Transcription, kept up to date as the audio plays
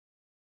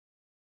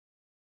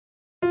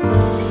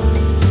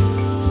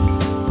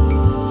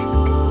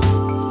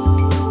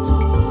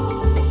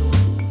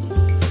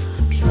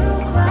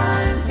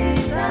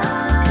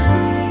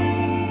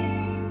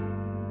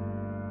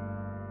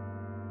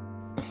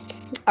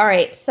All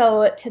right,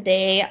 so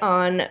today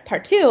on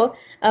part 2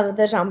 of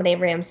the JonBenet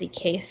Ramsey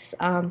case,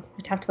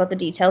 we talked about the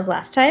details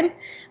last time,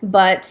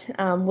 but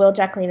Will,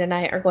 Jacqueline, and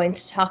I are going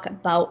to talk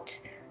about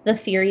the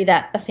theory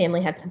that the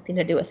family had something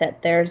to do with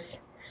it. There's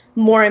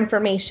more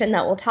information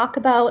that we'll talk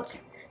about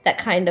that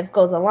kind of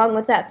goes along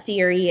with that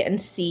theory and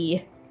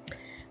see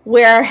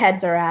where our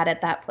heads are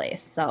at that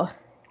place. So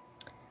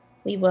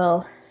we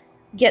will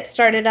get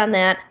started on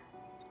that.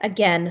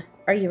 Again,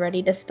 are you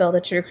ready to spill the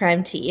true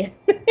crime tea?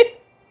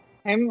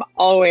 I'm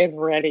always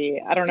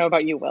ready. I don't know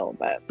about you, Will,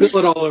 but... Spill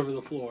it all over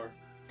the floor.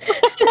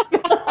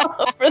 All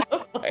over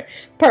the floor.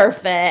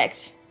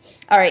 Perfect.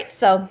 All right,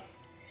 so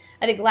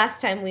I think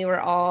last time we were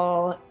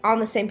all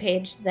on the same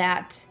page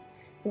that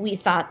we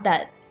thought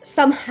that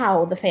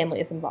somehow the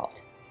family is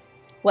involved.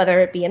 Whether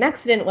it be an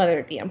accident, whether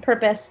it be on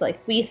purpose,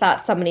 like we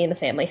thought somebody in the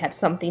family had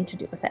something to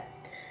do with it.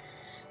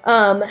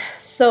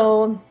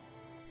 So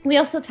we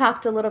also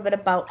talked a little bit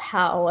about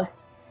how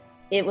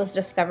it was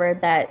discovered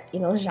that,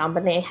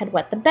 JonBenet had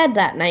wet the bed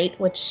that night,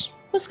 which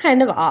was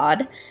kind of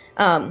odd.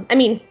 I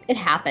mean, it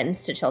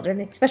happens to children,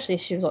 especially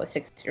if she was only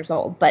 6 years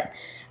old. But,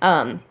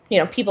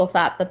 people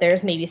thought that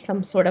there's maybe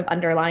some sort of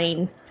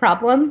underlying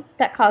problem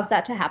that caused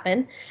that to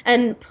happen.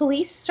 And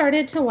police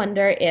started to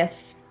wonder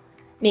if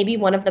maybe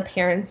one of the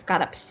parents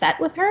got upset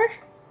with her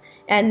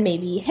and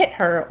maybe hit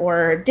her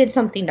or did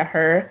something to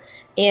her,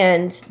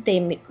 and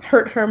they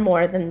hurt her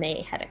more than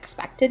they had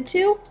expected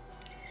to,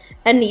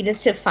 and needed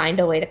to find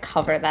a way to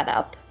cover that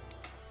up.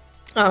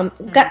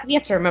 We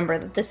have to remember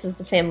that this is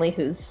a family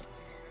who's,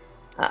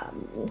 I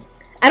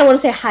don't want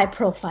to say high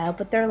profile,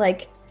 but they're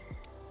like,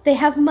 they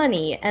have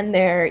money and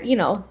they're,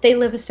 they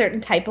live a certain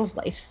type of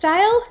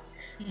lifestyle.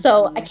 Mm-hmm.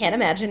 So I can't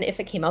imagine if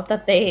it came out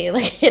that they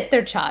hit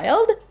their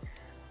child,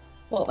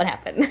 what would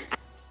happen?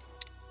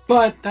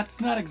 But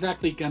that's not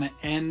exactly going to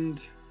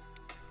end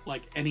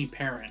any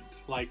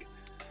parent.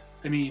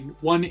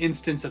 One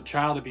instance of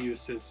child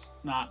abuse is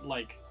not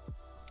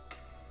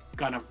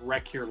gonna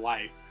wreck your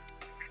life.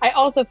 I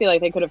also feel like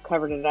they could have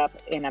covered it up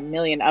in a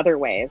million other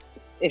ways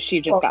if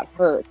she just got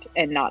hurt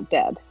and not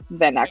dead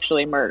than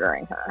actually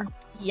murdering her.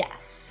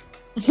 Yes.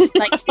 She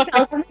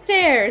fell from the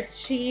stairs.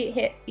 She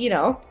hit,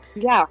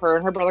 Yeah, her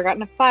and her brother got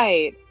in a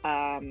fight.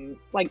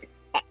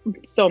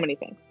 So many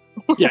things.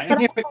 Yeah.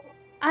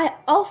 I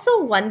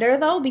also wonder,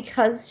 though,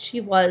 because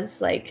she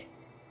was,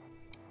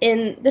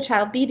 in the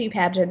child beauty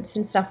pageants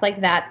and stuff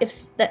like that,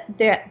 if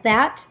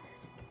that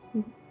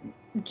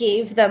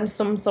gave them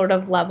some sort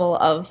of level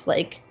of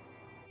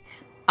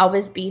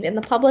always being in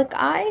the public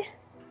eye,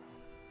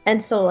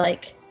 and so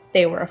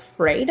they were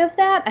afraid of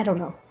that. I don't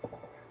know.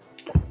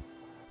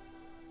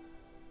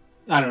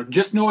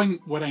 Just knowing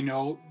what I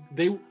know,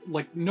 they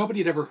nobody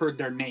had ever heard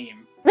their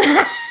name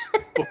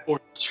before.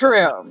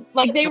 True.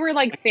 They were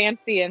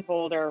fancy in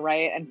Boulder,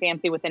 right, and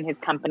fancy within his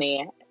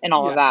company and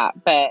all of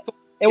that, but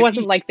it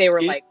wasn't they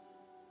were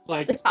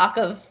the talk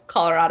of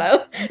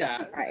Colorado.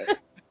 Yeah. Right.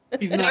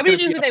 He's not Nobody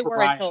knew who they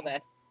were until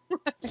this.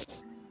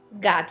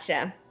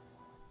 Gotcha.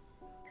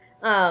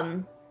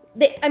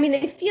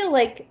 I feel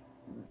like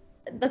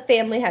the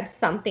family had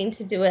something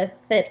to do with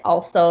it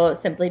also,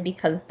 simply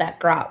because that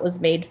grot was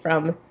made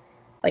from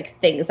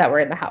things that were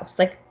in the house.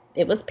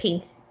 It was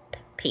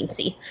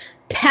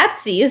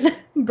Patsy's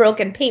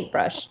broken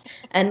paintbrush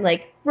and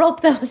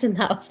rope that was in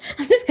the house.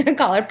 I'm just gonna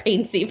call her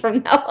Paintsy from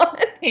now on.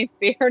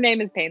 Paintsy. Her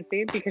name is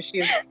Paintsy because she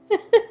is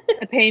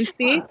a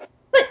Paintsy.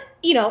 But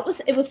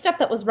it was stuff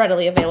that was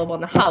readily available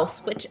in the house,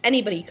 which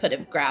anybody could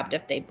have grabbed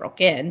if they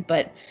broke in.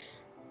 But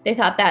they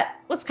thought that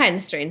was kind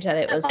of strange that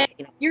it was.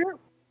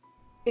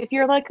 If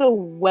you're a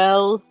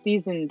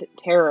well-seasoned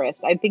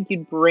terrorist, I think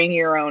you'd bring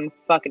your own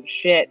fucking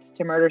shit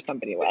to murder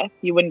somebody with.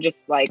 You wouldn't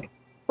just right?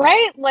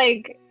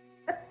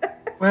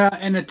 Well,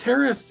 and a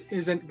terrorist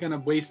isn't gonna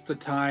waste the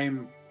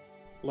time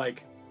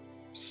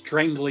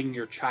strangling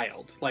your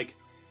child.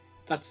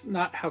 That's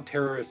not how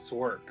terrorists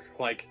work.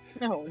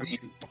 No.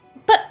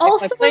 But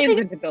also, planes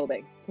into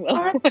building.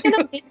 Are they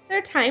gonna waste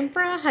their time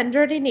for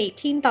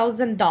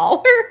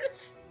 $118,000?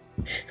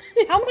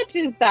 How much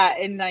is that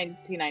in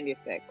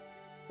 1996?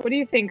 What do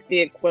you think the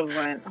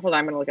equivalent? Hold on,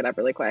 I'm gonna look it up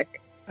really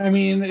quick.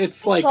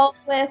 It's with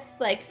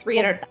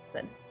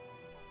 $300,000.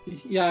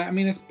 Yeah,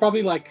 it's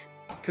probably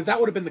because that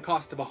would have been the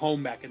cost of a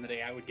home back in the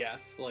day, I would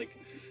guess.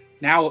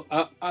 Now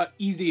a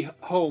easy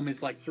home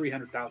is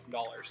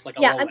 $300,000.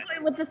 Yeah, I'm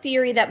going with the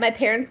theory that my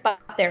parents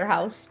bought their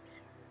house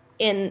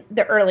in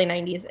the early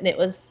 90s and it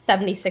was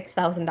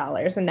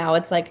 $76,000, and now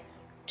it's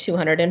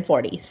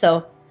 $240,000.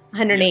 So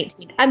 $118,000.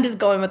 Yeah. I'm just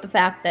going with the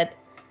fact that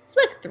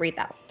it's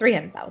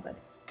 $300,000.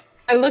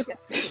 I looked.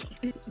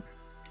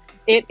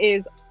 It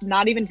is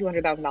not even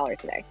 $200,000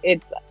 today.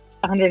 It's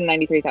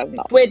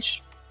 $193,000.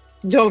 Which,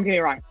 don't get me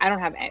wrong, I don't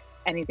have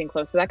anything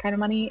close to that kind of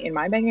money in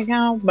my bank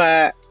account,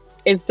 but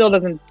it still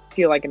doesn't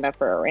feel like enough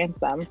for a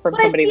ransom from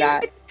somebody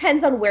that. It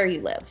depends on where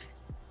you live.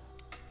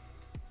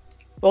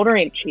 Boulder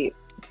ain't cheap.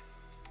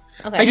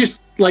 Okay. I just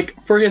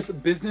for his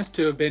business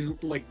to have been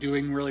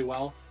doing really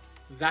well,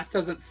 that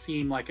doesn't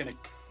seem like a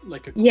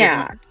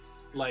yeah.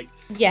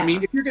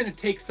 If you're gonna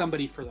take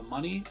somebody for the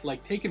money,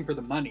 take him for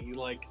the money.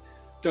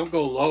 don't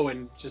go low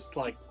and just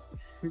like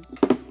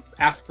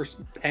ask for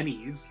some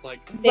pennies. Like,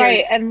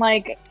 right. And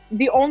like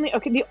the only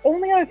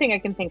other thing I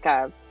can think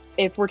of,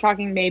 if we're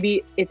talking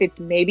if it's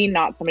maybe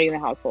not somebody in the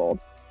household,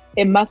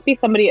 it must be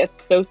somebody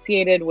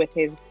associated with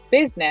his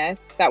business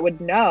that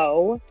would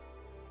know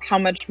how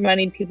much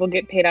money people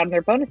get paid out in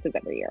their bonuses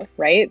every year,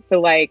 right? So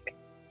like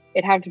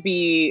it'd have to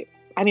be,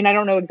 I mean, I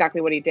don't know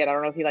exactly what he did. I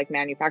don't know if he like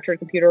manufactured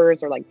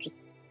computers or like just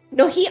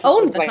No, he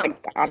owned the company.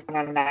 Like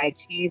on an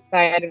IT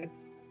side.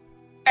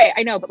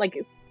 I know, but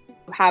like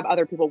have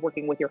other people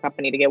working with your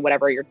company to get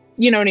whatever you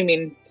know what I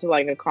mean, to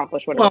like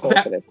accomplish whatever goal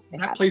for this.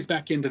 That plays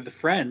back into the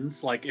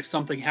Friends, like if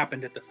something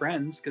happened at the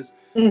Friends, because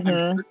Mm-hmm.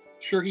 I'm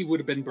sure he would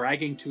have been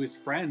bragging to his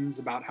friends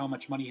about how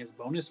much money his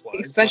bonus was.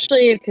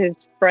 Especially if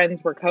his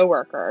friends were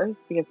coworkers,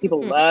 because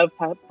people love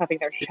puffing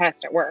their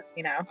chest at work,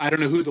 you know? I don't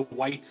know who the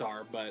Whites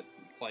are, but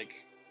like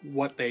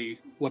what they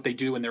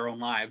do in their own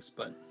lives,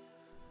 but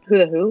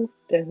Who?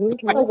 The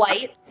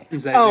Whites.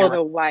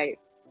 The Whites.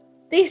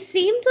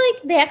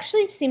 They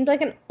actually seemed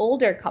like an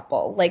older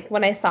couple. Like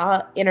when I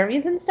saw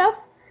interviews and stuff,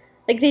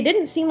 like they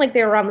didn't seem like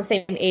they were around the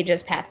same age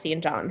as Patsy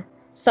and John.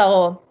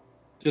 So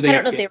I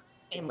don't know if they were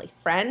family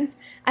friends.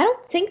 I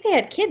don't think they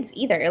had kids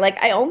either.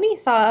 Like I only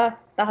saw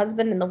the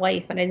husband and the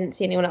wife and I didn't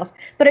see anyone else.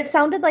 But it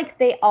sounded like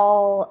they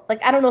all,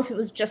 like, I don't know if it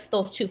was just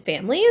those two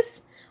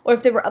families or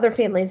if there were other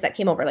families that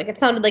came over. Like it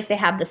sounded like they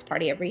had this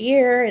party every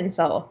year. And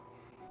so,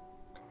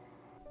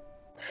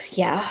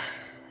 yeah.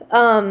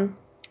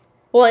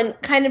 Well,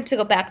 and kind of to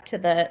go back to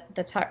the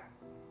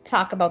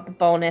talk about the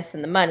bonus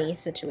and the money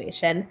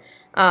situation,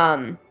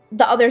 the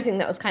other thing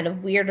that was kind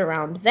of weird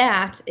around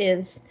that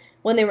is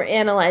when they were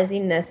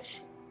analyzing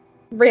this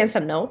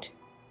ransom note,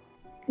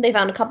 they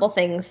found a couple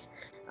things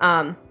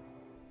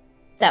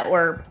that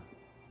were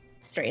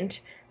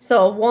strange.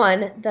 So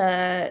one,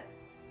 the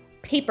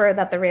paper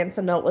that the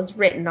ransom note was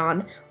written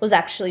on was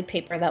actually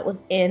paper that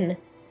was in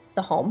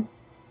the home.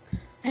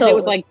 So it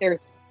was like their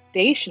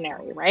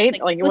stationery,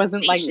 right? Like it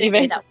wasn't like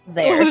even that was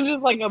there. It was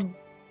just like a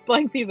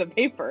blank piece of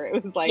paper.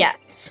 It was like, yeah.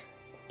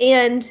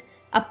 And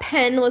a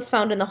pen was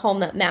found in the home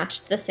that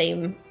matched the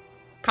same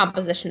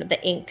composition of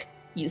the ink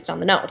used on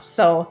the note.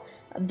 So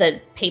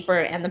the paper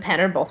and the pen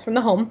are both from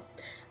the home.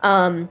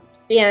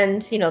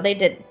 And, you know, they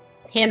did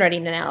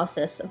handwriting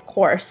analysis, of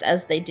course,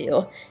 as they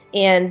do.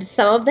 And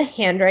some of the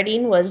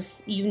handwriting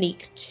was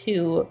unique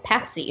to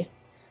Patsy.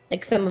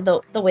 Like some of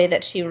the way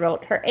that she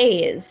wrote her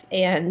A's.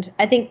 And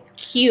I think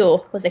Q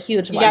was a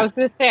huge one. Yeah, I was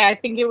going to say, I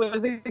think it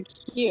was a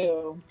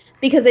Q.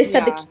 Because they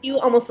said the Q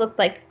almost looked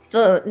like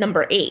the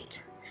number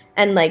 8.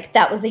 And, like,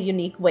 that was a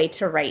unique way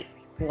to write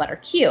the letter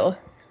Q.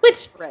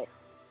 Which,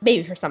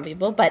 maybe for some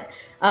people. But,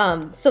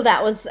 so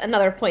that was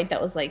another point that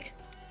was, like,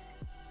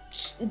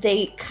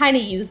 they kind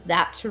of used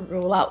that to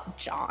rule out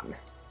John.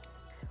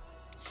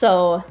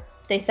 So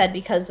they said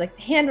because, like,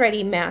 the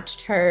handwriting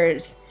matched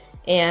hers.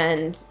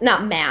 And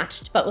not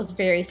matched, but was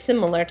very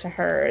similar to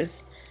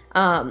hers.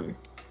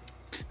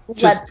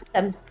 Just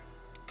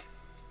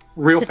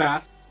real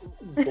fast,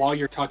 while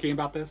you're talking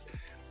about this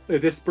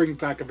brings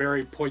back a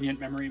very poignant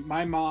memory.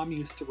 My mom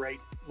used to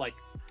write, like,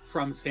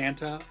 from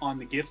Santa on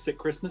the gifts at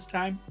Christmas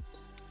time.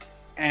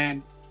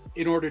 And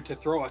in order to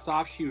throw us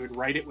off, she would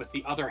write it with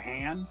the other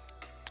hand.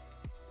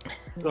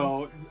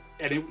 So,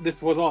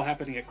 this was all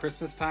happening at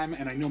Christmas time.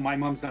 And I know my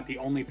mom's not the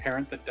only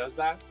parent that does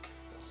that.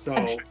 So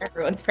I'm sure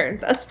everyone's parent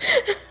does.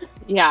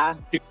 Yeah.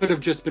 She could have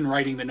just been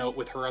writing the note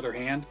with her other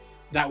hand.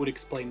 That would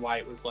explain why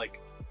it was like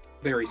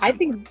very similar. I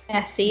think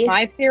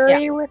my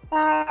theory with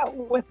that,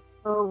 with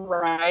her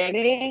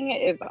writing,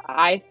 is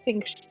I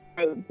think she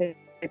wrote this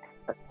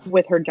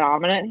with her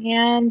dominant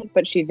hand,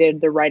 but she did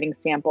the writing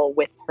sample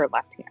with her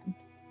left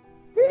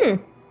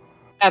hand.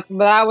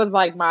 That was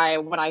like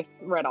when I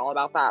read all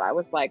about that, I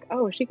was like,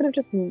 oh, she could have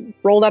just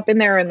rolled up in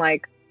there and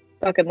like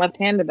fucking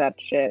left-handed that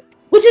shit.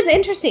 Which is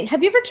interesting.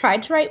 Have you ever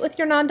tried to write with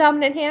your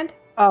non-dominant hand?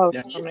 Oh,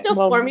 yeah. Can you still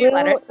form your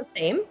letters the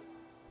same?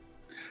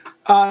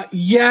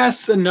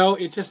 Yes and no.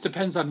 It just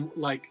depends on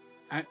like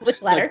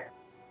which letter.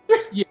 Like,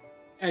 yeah,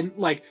 and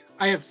like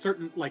I have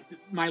certain, like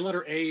my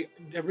letter A.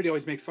 Everybody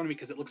always makes fun of me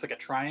because it looks like a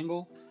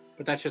triangle,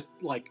 but that's just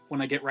like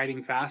when I get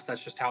writing fast,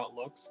 that's just how it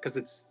looks because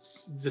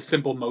it's the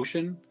simple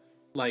motion.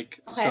 Like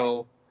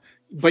so,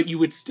 but you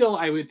would still,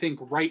 I would think,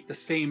 write the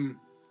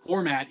same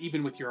format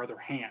even with your other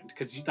hand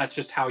because that's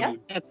just how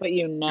that's what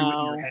you know do it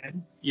in your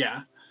head.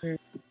 Yeah.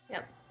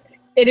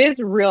 It is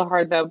real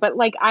hard though, but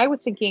like I was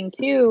thinking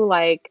too,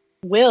 like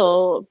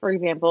Will, for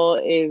example,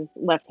 is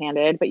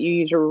left-handed, but you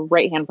use your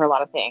right hand for a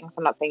lot of things.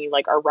 I'm not saying you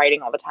like are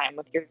writing all the time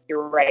with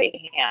your right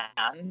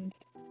hand,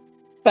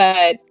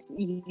 but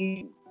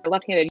you are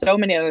left-handed. So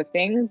many other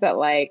things that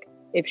like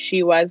if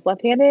she was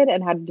left-handed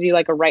and had to do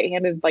like a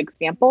right-handed like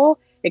sample,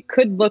 it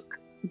could look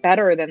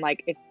better than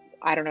like if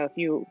I don't know if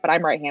you, but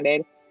I'm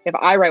right-handed. If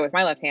I write with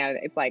my left hand,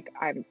 it's like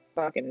I'm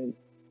fucking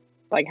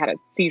like had a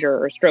seizure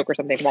or stroke or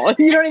something. Well,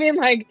 you know what I mean?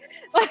 Like,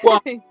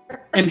 well,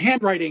 and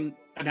handwriting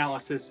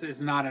analysis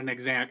is not an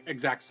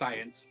exact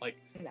science. Like,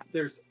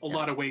 there's a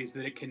lot of ways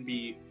that it can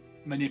be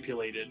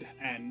manipulated,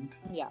 and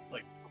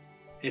like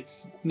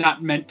it's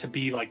not meant to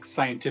be like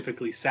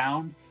scientifically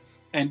sound.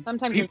 And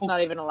Sometimes people, it's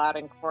not even allowed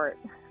in court.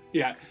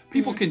 yeah,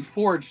 people can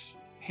forge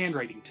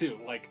handwriting too.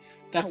 Like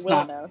that's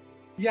not,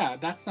 yeah,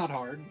 that's not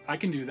hard. I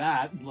can do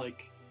that.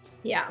 Like,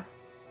 yeah.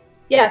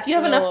 If you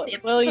have enough.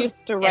 Will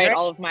used to write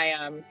all of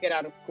my get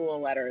out of school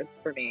letters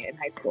for me in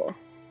high school.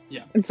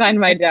 Yeah, and signed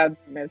my dad's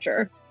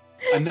signature.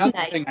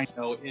 Another thing I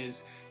know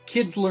is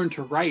kids learn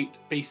to write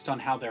based on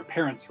how their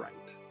parents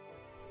write.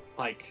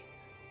 Like,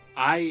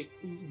 I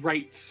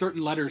write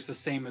certain letters the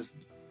same as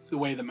the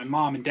way that my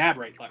mom and dad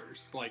write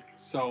letters. Like,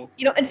 so.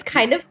 It's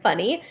kind of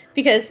funny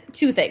because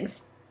two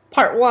things.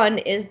 Part one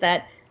is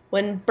that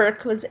when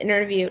Burke was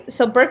interviewed,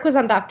 so Burke was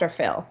on Dr.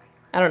 Phil.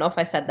 I don't know if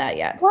I said that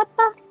yet. What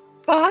the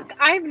fuck?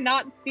 I've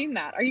not seen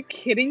that. Are you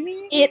kidding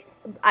me?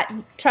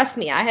 Trust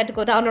me, I had to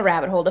go down a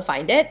rabbit hole to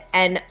find it,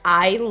 and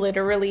I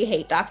literally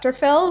hate Dr.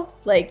 Phil.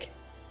 Like,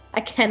 I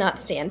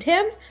cannot stand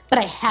him, but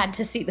I had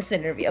to see this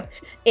interview.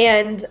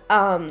 And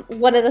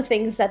one of the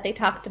things that they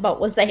talked about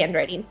was the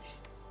handwriting.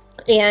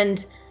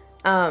 And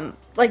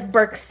like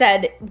Burke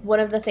said, one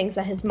of the things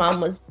that his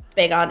mom was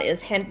big on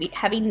is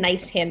having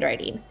nice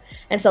handwriting.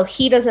 And so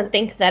he doesn't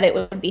think that it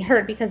would be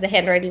heard because the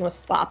handwriting was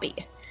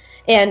sloppy.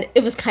 And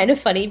it was kind of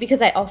funny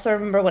because I also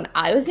remember when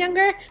I was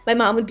younger, my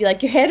mom would be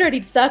like, your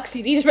handwriting sucks,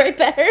 you need to write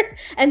better.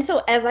 And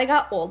so as I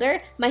got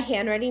older, my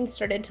handwriting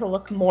started to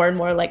look more and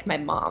more like my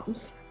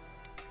mom's.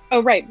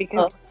 Oh, right,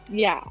 because,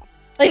 yeah.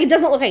 Like, it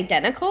doesn't look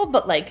identical,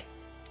 but, like,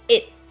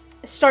 it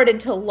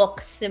started to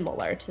look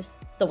similar to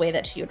the way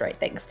that she would write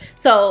things.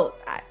 So,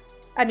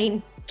 I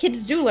mean,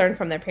 kids do learn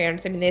from their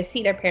parents. I mean, they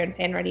see their parents'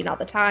 handwriting all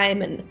the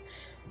time and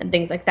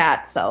things like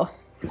that, so.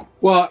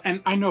 Well,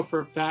 and I know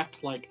for a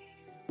fact, like,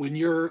 when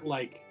you're,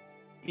 like,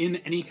 in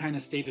any kind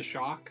of state of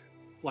shock,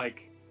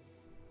 like,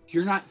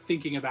 you're not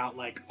thinking about,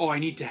 like, oh, I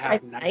need to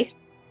have nice.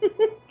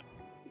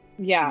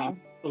 Yeah. I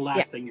mean, the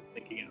last thing you're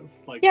thinking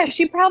of. Like, yeah,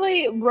 she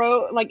probably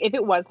wrote, like, if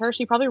it was her,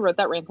 she probably wrote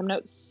that ransom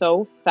note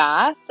so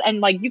fast.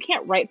 And, like, you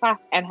can't write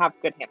fast and have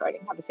good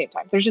handwriting at the same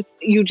time.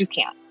 You just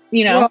can't,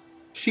 you know? Well,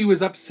 she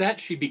was upset.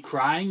 She'd be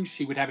crying.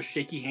 She would have a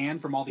shaky hand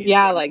from all the...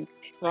 Yeah, like,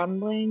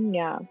 trembling,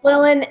 yeah.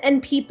 Well,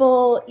 and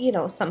people,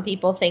 some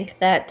people think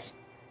that,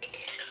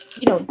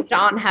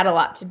 John had a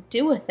lot to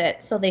do with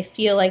it. So they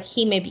feel like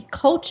he maybe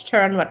coached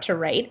her on what to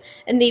write.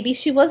 And maybe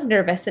she was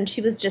nervous and she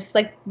was just,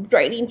 like,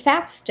 writing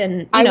fast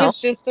and, I was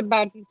just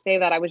about to say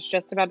that. I was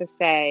just about to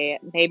say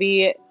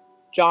maybe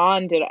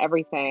John did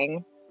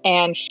everything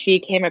and she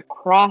came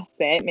across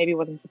it. Maybe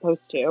wasn't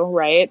supposed to,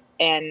 right?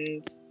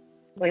 And,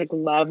 like,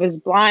 love is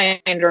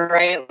blind,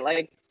 right?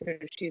 Like,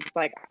 she's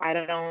like, I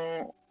don't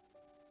know.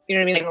 You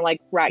know what I mean? I'm gonna,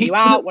 like, rat you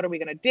out. What are we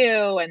going to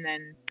do? And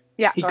then...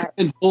 Yeah, he could have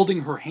been holding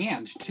her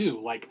hand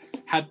too. Like,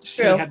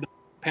 she had the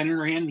pen in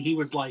her hand, and he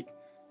was like,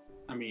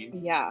 I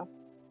mean, yeah,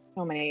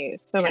 so many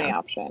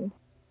options.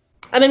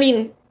 And I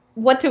mean,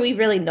 what do we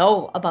really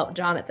know about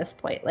John at this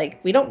point? Like,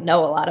 we don't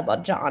know a lot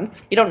about John.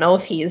 We don't know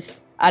if he's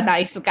a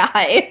nice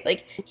guy.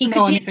 Like, he don't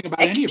know anything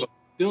about any of them.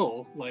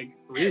 Still, like,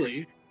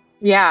 really.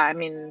 Yeah, I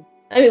mean,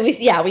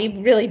 we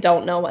really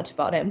don't know much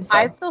about him. So.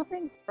 I still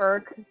think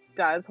Burke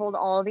does hold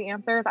all of the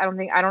answers.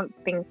 I don't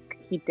think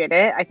he did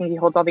it. I think he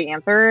holds all the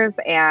answers,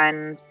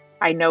 and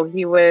I know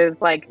he was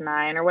like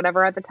 9 or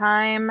whatever at the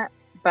time,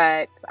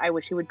 but I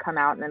wish he would come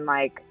out and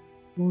like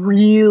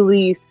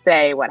really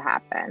say what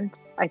happened.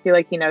 I feel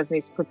like he knows and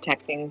he's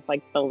protecting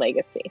like the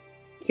legacy.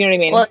 You know what I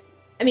mean? Well,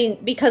 I mean,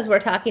 because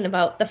we're talking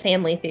about the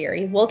family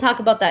theory, we'll talk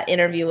about that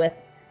interview with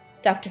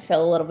Dr.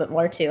 Phil a little bit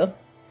more too.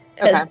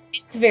 Because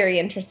it's very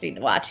interesting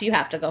to watch. You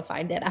have to go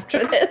find it after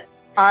this.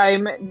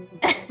 I'm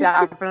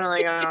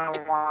definitely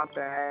gonna watch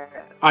it.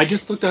 I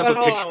just looked up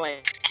a picture,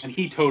 and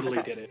he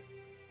totally did it.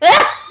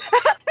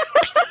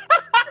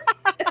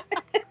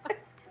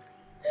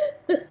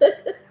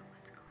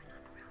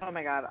 Oh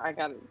my god, I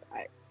haven't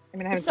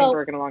seen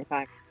Burke in a long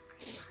time.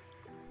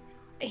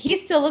 He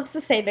still looks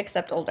the same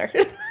except older.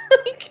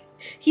 Like,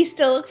 he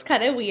still looks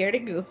kind of weird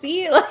and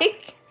goofy.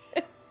 Like.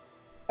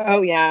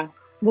 Oh yeah.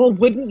 Well,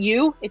 wouldn't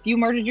you if you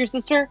murdered your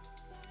sister?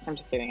 I'm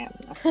just kidding.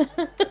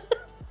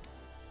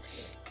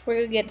 We're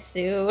gonna get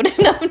sued.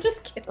 No, I'm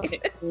just kidding. Okay,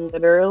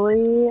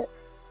 literally.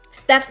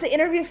 That's the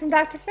interview from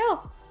Dr.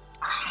 Phil.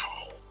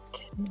 I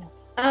didn't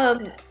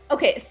know.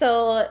 Okay,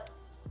 so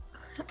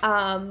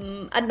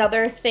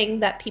another thing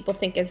that people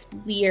think is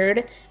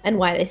weird and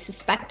why they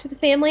suspect the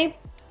family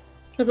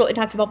is what we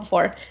talked about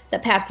before,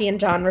 that Patsy and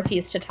John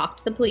refused to talk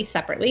to the police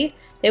separately.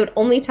 They would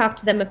only talk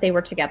to them if they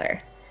were together.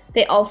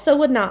 They also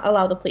would not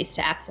allow the police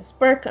to access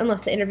Burke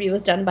unless the interview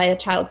was done by a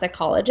child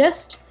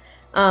psychologist.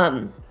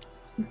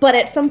 But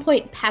at some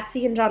point,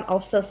 Patsy and John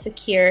also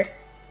secure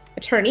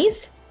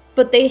attorneys,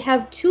 but they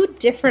have 2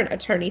 different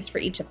attorneys for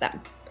each of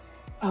them.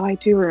 Oh, I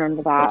do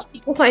remember that. Which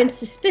people find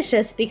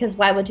suspicious because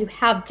why would you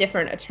have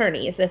different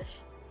attorneys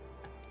if,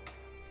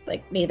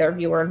 like, neither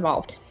of you were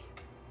involved?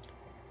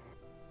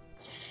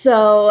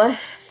 So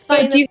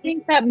do you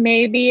think that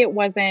maybe it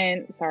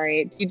wasn't,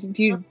 sorry,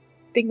 do you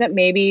think that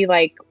maybe,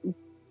 like,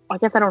 I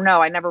guess I don't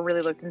know. I never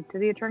really looked into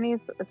the attorneys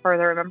as far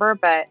as I remember,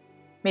 but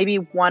maybe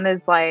one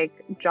is like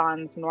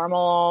John's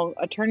normal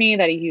attorney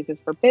that he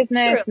uses for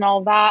business and all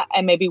of that,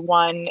 and maybe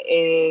one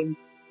is,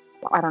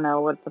 I don't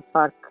know what the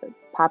fuck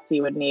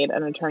Patsy would need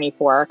an attorney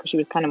for, because she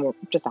was kind of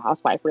just a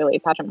housewife, really,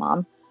 pageant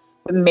mom.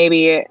 But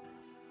maybe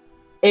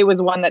it was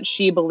one that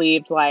she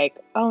believed, like,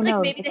 oh like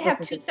no, maybe they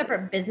have two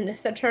separate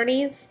business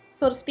attorneys,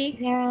 so to speak.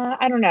 Yeah,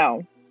 I don't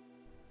know.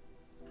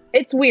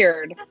 It's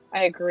weird.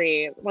 I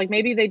agree. Like,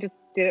 maybe they just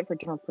did it for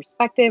different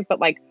perspective, but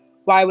like,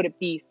 why would it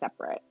be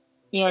separate?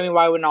 You know what I mean?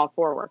 Why wouldn't all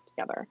four work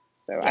together?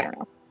 So yeah. I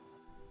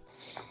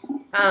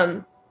don't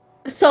know.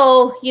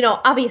 So, you know,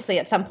 obviously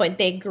at some point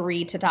they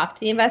agree to talk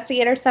to the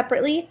investigator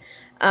separately.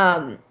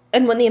 And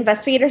when the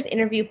investigators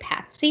interview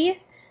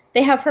Patsy,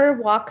 they have her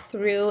walk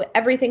through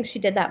everything she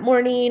did that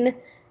morning.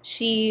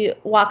 She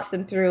walks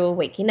them through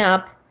waking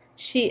up.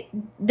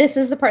 This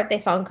is the part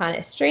they found kind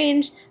of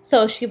strange.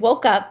 So she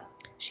woke up,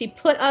 she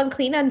put on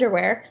clean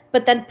underwear,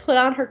 but then put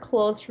on her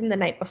clothes from the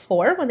night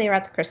before when they were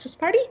at the Christmas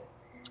party.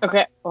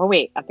 Okay. Oh,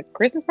 wait. At the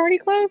Christmas party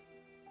clothes?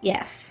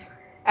 Yes.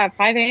 At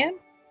 5 a.m.?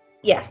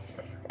 Yes.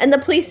 And the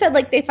police said,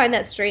 like, they find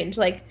that strange.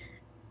 Like,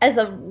 as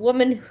a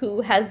woman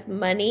who has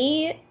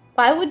money,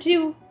 why would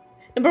you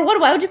put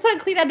on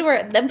clean underwear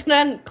and then put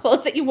on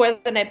clothes that you wore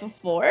the night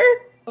before?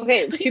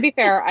 Okay, to be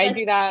fair, I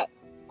do that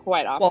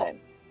quite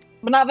often.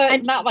 Well,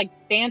 but not like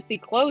fancy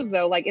clothes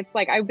though. Like, it's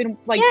like I've been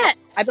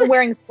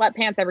wearing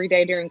sweatpants every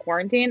day during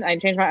quarantine. I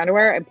change my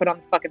underwear and put on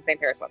the fucking same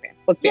pair of sweatpants.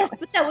 Let's be honest.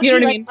 But that would you know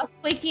be what like I mean? us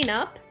waking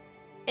up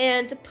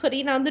and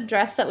putting on the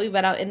dress that we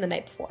went out in the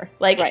night before.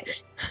 Like, right.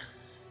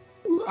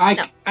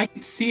 I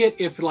could see it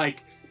if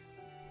like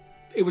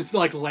it was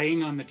like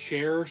laying on the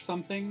chair or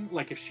something.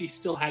 Like if she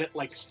still had it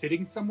like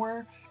sitting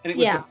somewhere and it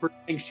was the first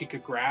thing she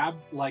could grab.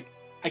 Like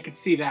I could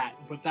see that,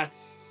 but that's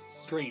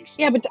strange.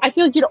 Yeah, but I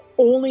feel like you'd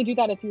only do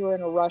that if you were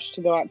in a rush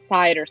to go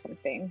outside or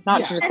something, not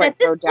just like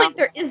throw down. At this point,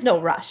 there is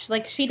no rush.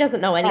 Like she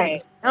doesn't know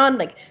anything's going on.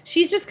 Like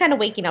she's just kind of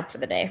waking up for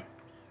the day.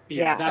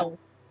 Yeah.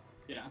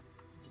 Yeah.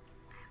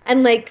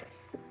 And like,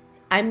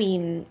 I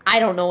mean, I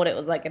don't know what it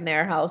was like in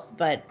their house,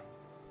 but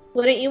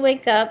wouldn't you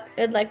wake up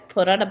and like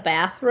put on a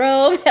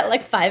bathrobe at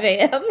like 5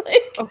 a.m.?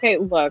 Like... Okay,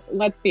 look,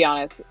 let's be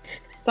honest.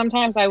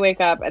 Sometimes I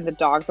wake up and the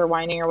dogs are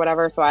whining or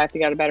whatever, so I have to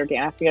get out of bed, or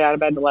Dan has to get out of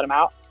bed to let them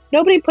out.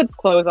 Nobody puts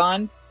clothes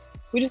on.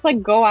 We just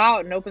like go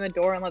out and open the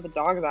door and let the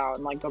dogs out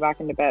and like go back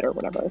into bed or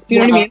whatever. Do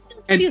you know what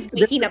I mean? She was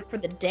waking up for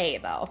the day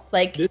though.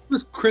 Like this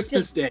was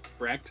Christmas Day,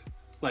 correct?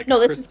 Like no,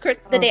 this is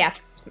the day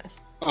after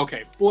Christmas.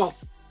 Okay, well,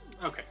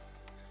 okay,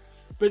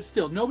 but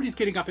still, nobody's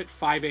getting up at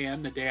 5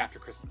 a.m. the day after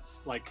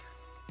Christmas. Like,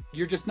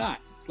 you're just not.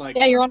 Like,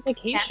 yeah, you're on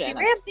vacation.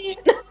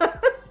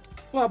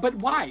 Well, but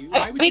why?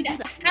 Why would you do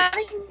that?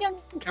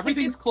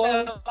 Everything's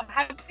closed.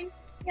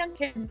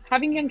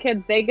 Having young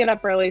kids, they get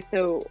up early.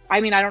 So,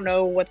 I mean, I don't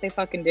know what they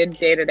fucking did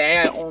day to day.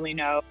 I only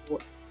know,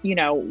 you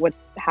know, what's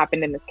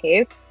happened in this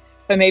case.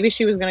 But maybe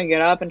she was going to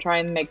get up and try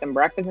and make them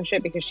breakfast and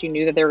shit because she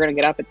knew that they were going to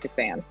get up at 6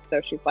 a.m.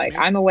 So she's like,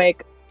 I'm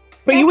awake.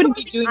 But you wouldn't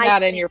be doing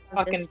that in your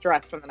fucking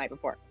dress from the night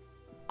before.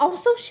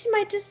 Also, she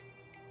might just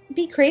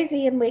be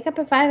crazy and wake up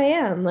at 5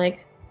 a.m.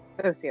 Like,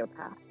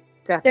 sociopath.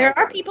 Definitely. There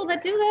are people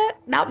that do that.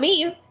 Not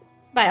me.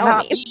 By all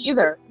means. Not me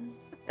either.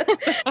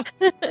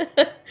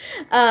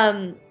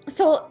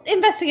 So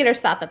investigators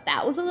thought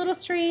that was a little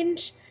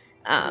strange.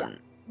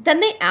 Then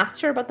they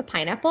asked her about the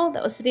pineapple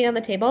that was sitting on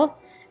the table.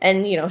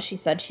 And, you know, she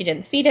said she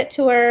didn't feed it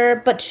to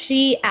her. But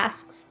she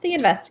asks the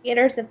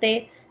investigators if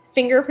they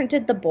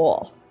fingerprinted the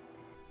bowl.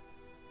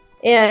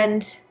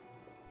 And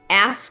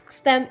asks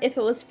them if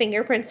it was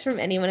fingerprints from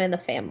anyone in the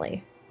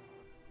family.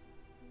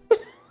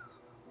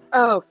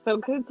 Oh, so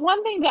cause it's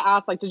one thing to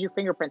ask, like, did you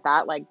fingerprint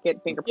that? Like,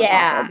 get fingerprints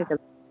off it, because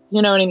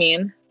you know what I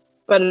mean?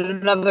 But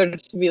another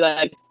to be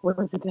like,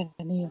 was it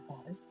any of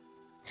us?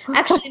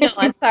 Actually, no,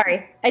 I'm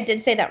sorry. I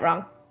did say that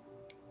wrong.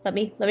 Let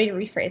me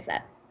rephrase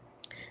that.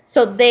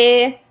 So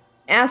they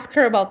ask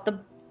her about the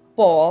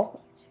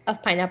bowl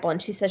of pineapple,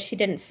 and she says she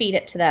didn't feed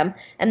it to them.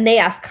 And they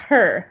ask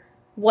her,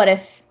 what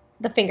if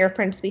the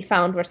fingerprints we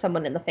found were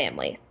someone in the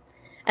family?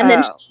 And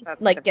then she,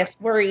 like, gets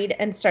worried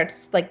and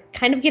starts, like,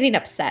 kind of getting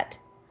upset.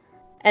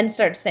 And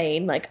starts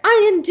saying, like, I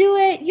didn't do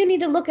it. You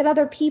need to look at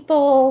other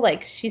people.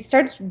 Like, she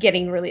starts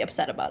getting really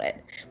upset about it,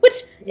 which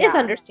is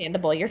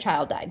understandable. Your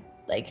child died.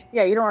 Like,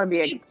 yeah, you don't want to be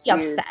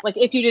accused. Upset. Like,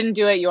 if you didn't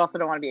do it, you also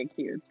don't want to be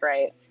accused,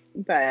 right?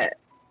 But.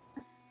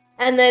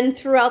 And then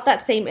throughout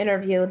that same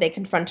interview, they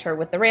confront her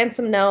with the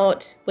ransom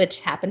note,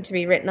 which happened to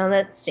be written on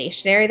the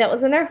stationery that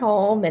was in her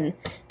home. And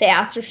they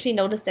asked her if she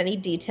noticed any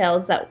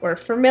details that were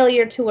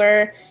familiar to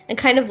her, and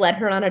kind of led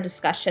her on a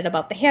discussion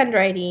about the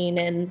handwriting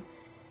and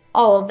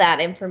all of that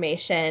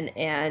information.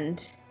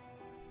 And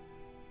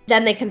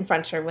then they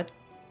confront her with,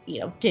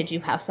 you know, did you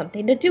have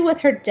something to do with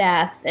her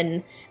death?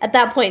 And at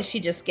that point, she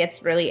just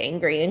gets really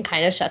angry and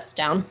kind of shuts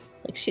down.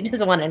 Like, she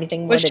doesn't want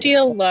anything more. Was she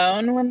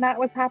alone when that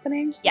was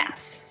happening?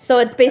 Yes. So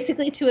it's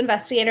basically two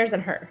investigators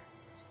and her.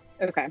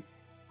 Okay.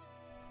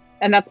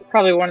 And that's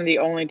probably one of the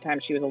only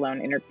times she was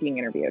alone being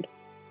interviewed.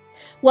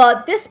 Well,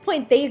 at this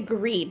point, they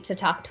agreed to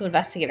talk to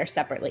investigators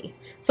separately.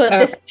 So at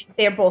this point,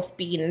 they're both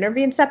being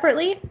interviewed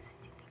separately.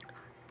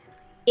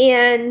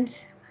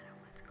 And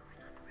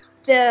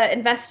the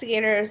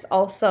investigators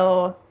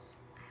also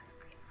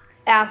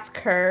ask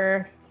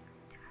her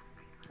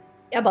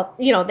about,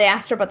 they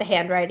asked her about the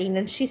handwriting,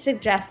 and she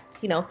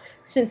suggests,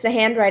 since the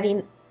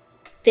handwriting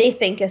they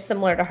think is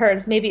similar to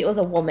hers, maybe it was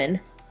a woman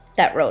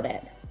that wrote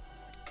it.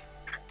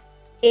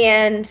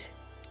 And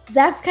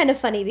that's kind of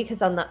funny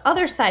because on the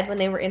other side, when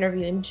they were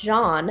interviewing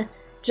John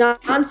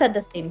said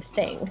the same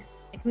thing.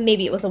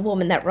 Maybe it was a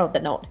woman that wrote the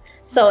note.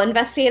 So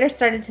investigators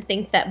started to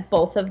think that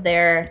both of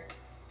their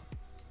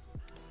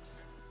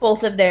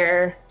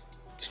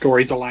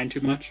stories align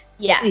too much.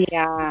 Yes.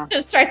 Yeah.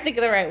 I'm trying to think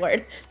of the right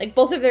word. Like,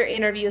 both of their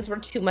interviews were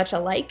too much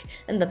alike,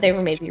 and that they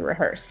were maybe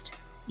rehearsed.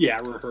 Yeah,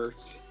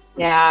 rehearsed.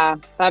 Yeah,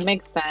 that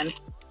makes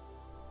sense.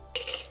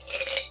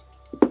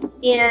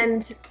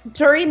 And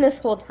during this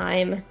whole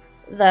time,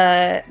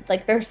 their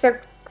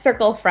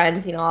circle of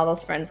friends, all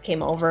those friends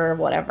came over,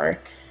 whatever.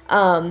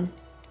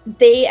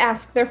 They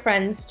asked their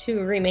friends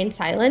to remain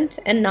silent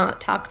and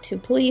not talk to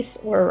police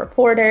or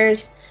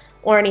reporters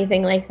or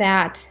anything like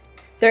that.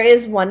 There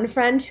is one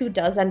friend who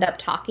does end up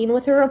talking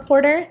with a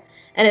reporter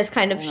and is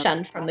kind of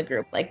shunned from the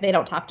group. Like, they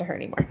don't talk to her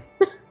anymore.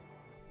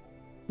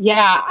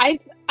 Yeah, I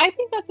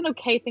think that's an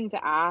okay thing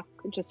to ask,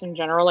 just in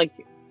general. Like,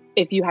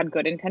 if you had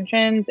good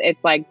intentions,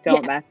 it's like,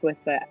 don't mess with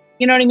it.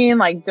 You know what I mean?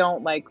 Like,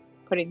 don't, like,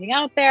 put anything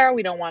out there.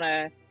 We don't want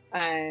to,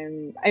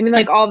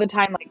 all the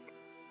time, like,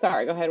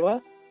 sorry, go ahead,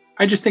 what?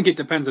 I just think it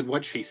depends on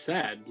what she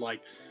said.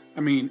 Like,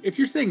 if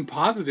you're saying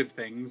positive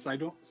things, I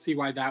don't see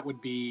why that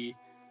would be,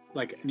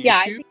 like, an issue.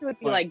 I think it would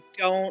be, like,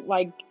 don't,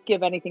 like,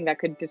 give anything that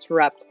could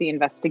disrupt the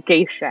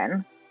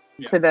investigation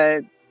to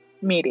the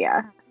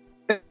media.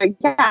 But, I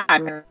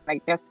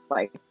guess,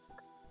 like,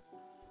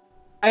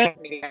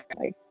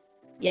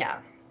 yeah.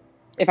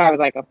 If I was,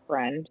 like, a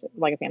friend,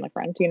 like a family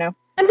friend,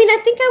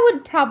 I think I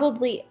would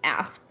probably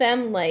ask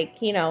them, like,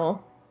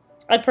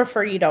 I'd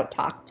prefer you don't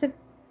talk to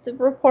the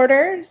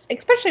reporters,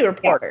 especially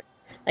reporters.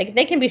 Yeah. Like,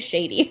 they can be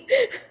shady.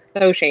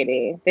 So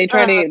shady. They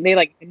try they,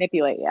 like,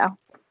 manipulate you.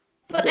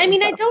 But, I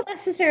don't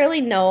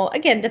necessarily know,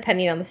 again,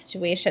 depending on the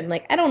situation,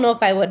 like, I don't know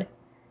if I would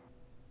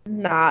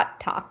not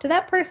talk to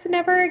that person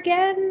ever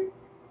again.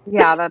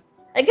 Yeah, that's...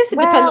 I guess it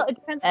depends. It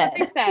depends what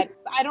they said.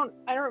 I don't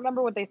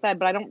remember what they said,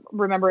 but I don't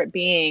remember it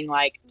being,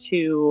 like,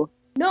 too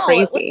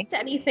crazy. It wasn't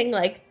anything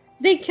like,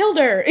 they killed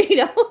her,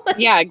 Like,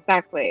 yeah,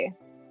 exactly.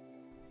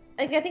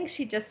 Like, I think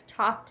she just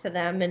talked to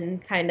them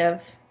and kind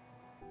of...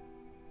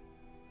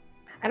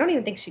 I don't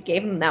even think she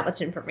gave them that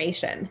much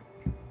information.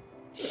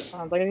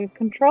 Sounds like a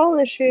control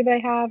issue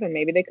they have, and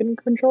maybe they couldn't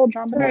control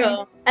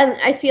JonBenet. And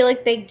I feel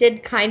like they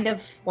did kind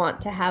of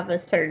want to have a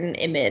certain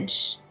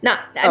image.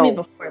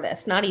 Before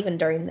this, not even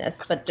during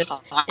this, but just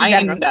in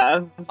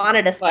general.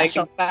 Wanted a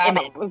special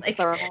image. Like,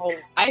 their whole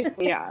life,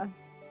 yeah.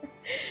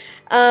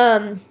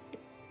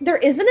 There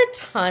isn't a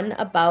ton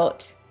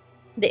about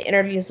the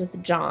interviews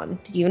with John.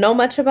 Do you know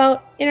much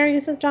about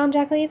interviews with John,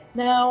 Jacqueline?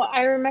 No,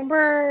 I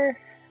remember,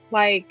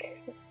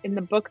 like, in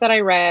the book that I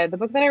read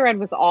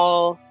was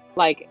all,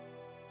 like,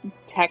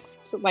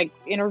 text, like,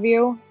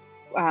 interview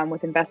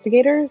with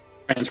investigators.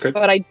 Transcripts.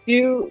 But I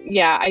do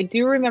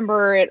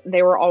remember it.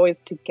 They were always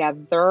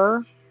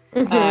together.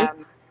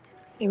 Mm-hmm.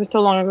 It was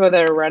so long ago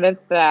that I read it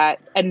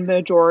and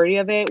majority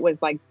of it was,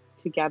 like,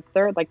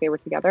 together, like, they were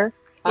together.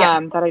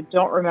 That I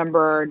don't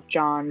remember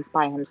John's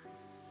by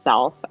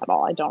himself at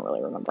all. I don't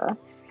really remember.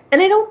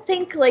 And I don't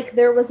think, like,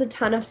 there was a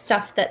ton of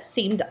stuff that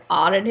seemed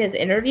odd in his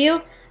interview.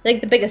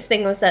 Like, the biggest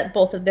thing was that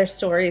both of their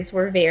stories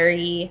were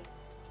very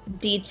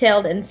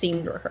detailed and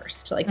seemed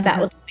rehearsed. Like, that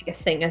was the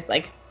biggest thing, is,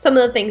 like, some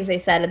of the things they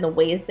said and the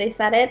ways they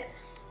said it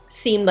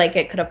seemed like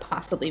it could have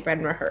possibly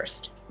been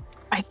rehearsed.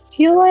 I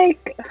feel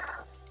like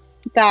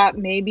that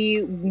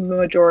maybe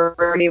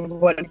majority of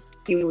what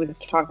he was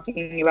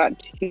talking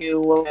about too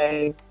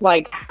was,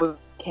 like, how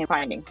he came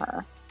finding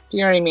her. Do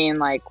you know what I mean?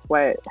 Like,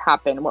 what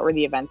happened? What were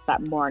the events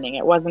that morning?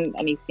 It wasn't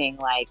anything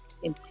like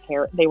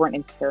they weren't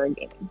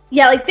interrogating.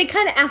 Yeah, like, they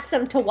kind of asked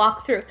them to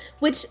walk through,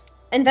 which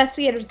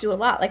investigators do a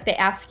lot. Like, they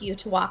ask you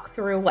to walk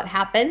through what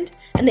happened,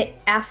 and they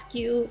ask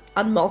you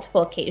on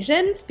multiple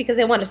occasions because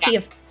they want to see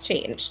if it's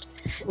changed.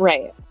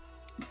 Right.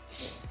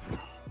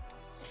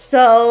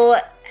 So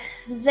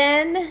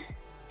then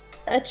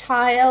a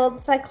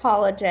child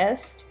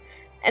psychologist,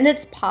 and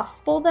it's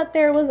possible that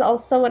there was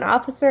also an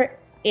officer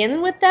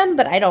in with them,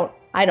 but I don't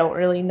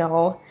really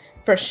know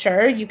for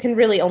sure. You can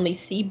really only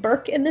see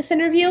Burke in this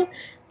interview,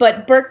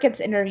 but Burke gets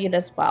interviewed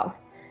as well.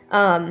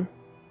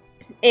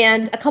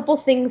 And a couple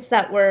things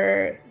that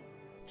were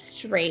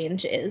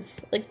strange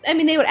is, like,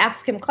 they would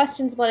ask him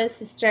questions about his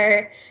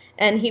sister,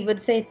 and he would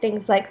say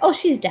things like, "Oh,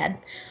 she's dead,"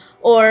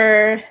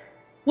 or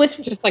which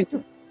just, like,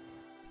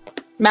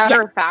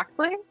 matter of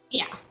factly.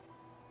 Yeah.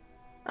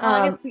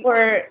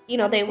 Or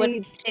they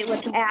would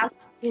ask.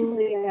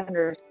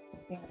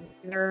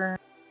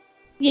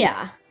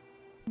 Yeah.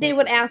 They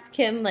would ask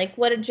him, like,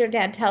 "What did your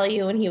dad tell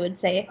you?" And he would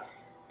say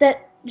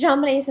that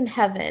JonBenet's in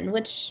heaven,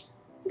 which,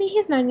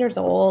 he's 9 years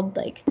old,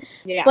 like,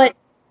 yeah. But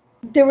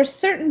there were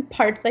certain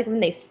parts, like, when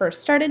they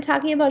first started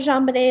talking about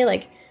JonBenet,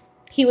 like,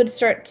 he would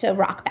start to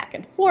rock back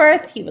and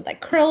forth. He would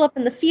like curl up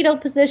in the fetal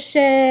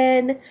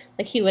position.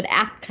 Like he would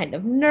act kind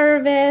of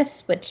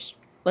nervous, which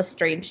was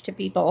strange to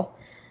people.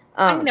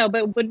 I know,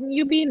 but wouldn't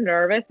you be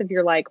nervous if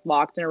you're like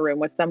locked in a room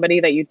with somebody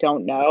that you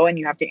don't know and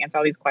you have to answer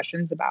all these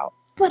questions about?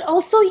 But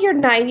also, you're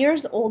 9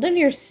 years old and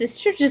your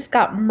sister just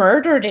got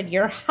murdered in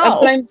your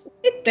house. That's what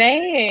I'm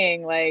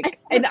saying. Like,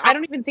 and I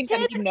don't even think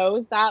that he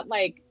knows that.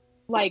 Like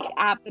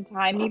at the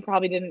time, he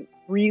probably didn't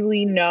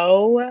really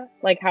know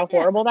like how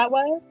horrible that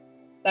was.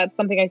 That's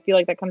something I feel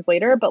like that comes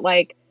later. But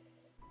like,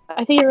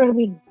 I think you're gonna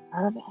be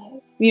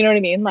nervous. You know what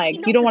I mean?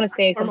 Like, you don't want to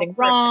say something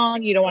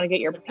wrong. You don't want to get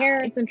your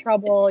parents in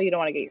trouble. You don't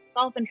want to get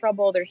yourself in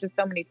trouble. There's just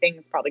so many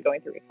things probably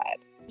going through his head.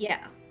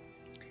 Yeah.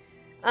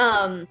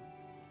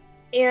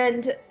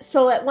 And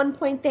so at one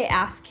point they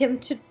ask him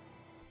to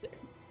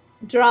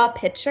draw a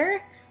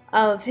picture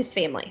of his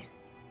family.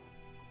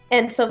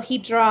 And so he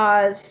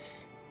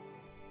draws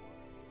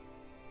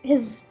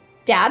his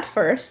dad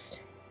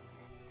first.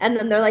 And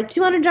then they're like, do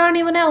you want to draw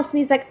anyone else? And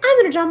he's like, I'm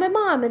going to draw my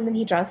mom. And then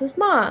he draws his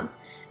mom.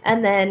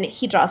 And then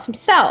he draws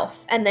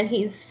himself. And then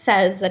he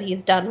says that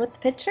he's done with the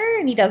picture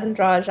and he doesn't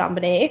draw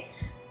JonBenet,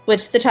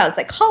 which the child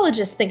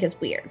psychologists think is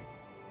weird.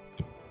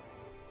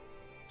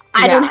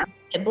 I don't have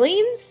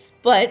siblings,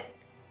 but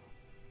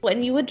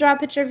when you would draw a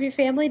picture of your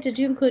family, did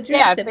you include your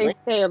siblings?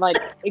 Yeah, they say, like,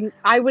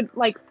 I would,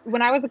 like,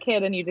 when I was a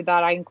kid and you did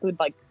that, I include,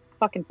 like,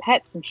 fucking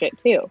pets and shit,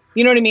 too.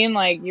 You know what I mean?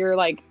 Like, you're,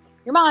 like,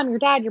 your mom, your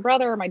dad, your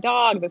brother, my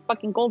dog, the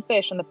fucking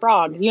goldfish and the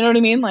frog. You know what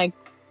I mean? Like,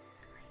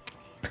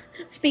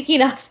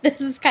 speaking of, this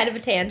is kind of a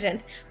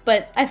tangent,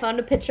 but I found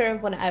a picture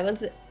of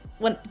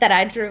that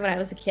I drew when I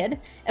was a kid,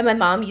 and my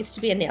mom used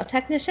to be a nail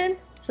technician,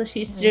 so she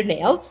used to do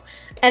nails,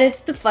 and it's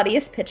the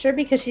funniest picture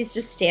because she's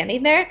just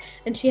standing there,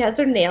 and she has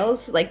her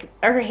nails, like,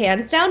 her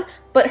hands down,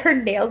 but her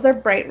nails are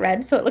bright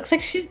red, so it looks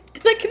like she's,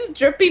 like, it's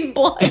dripping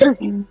blood.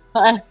 And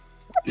I'm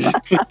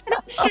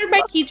sure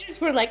my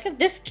teachers were like,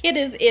 this kid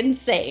is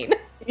insane.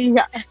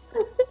 Yeah.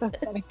 So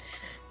funny.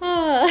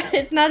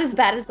 It's not as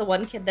bad as the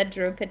one kid that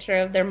drew a picture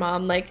of their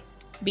mom, like,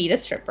 beat a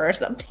stripper or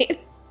something.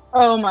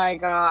 Oh my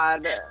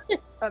god.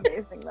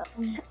 Amazing, though.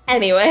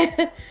 Anyway.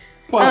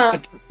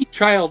 Well, a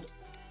child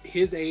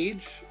his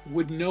age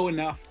would know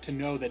enough to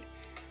know that,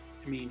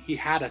 I mean, he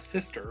had a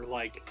sister.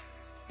 Like,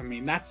 I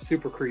mean, that's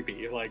super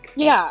creepy. Like,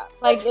 yeah,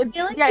 like, you're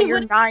 9.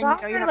 You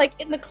know, you're like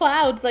in the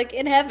clouds, like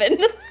in heaven.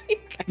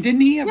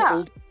 Didn't he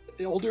have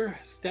older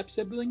step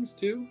siblings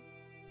too?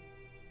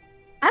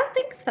 I don't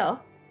think so.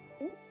 I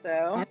think so.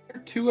 Aren't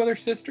there 2 other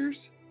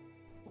sisters?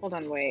 Hold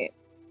on, wait.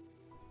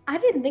 I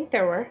didn't think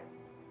there were.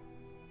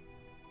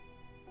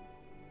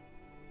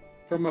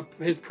 From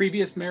his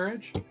previous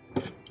marriage?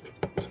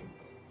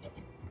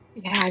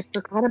 Yeah, I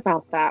forgot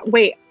about that.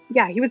 Wait,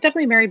 yeah, he was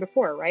definitely married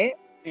before, right?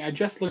 Yeah, I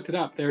just looked it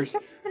up. There's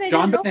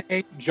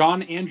JonBenet,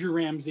 John Andrew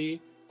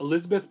Ramsey,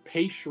 Elizabeth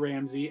Paige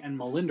Ramsey, and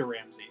Melinda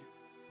Ramsey.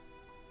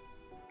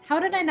 How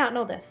did I not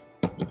know this?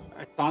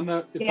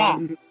 It's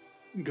on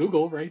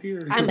Google right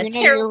here. I'm a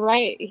you're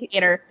right.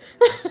 Hater.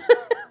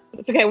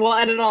 It's okay, we'll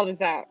edit all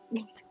this out.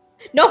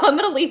 No, I'm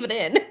gonna leave it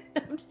in.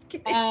 I'm just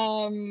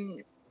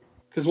kidding.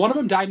 Because one of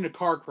them died in a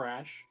car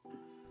crash.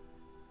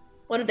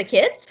 One of the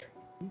kids?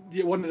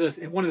 Yeah, one of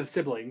the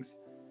siblings.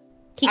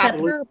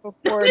 After or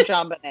before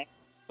JonBenet?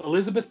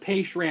 Elizabeth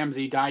Paige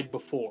Ramsey died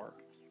before.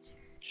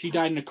 She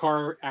died in a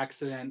car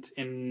accident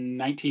in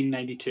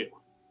 1992.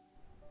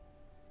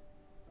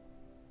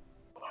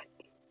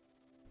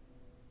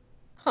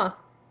 Huh.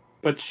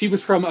 But she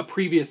was from a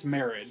previous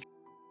marriage.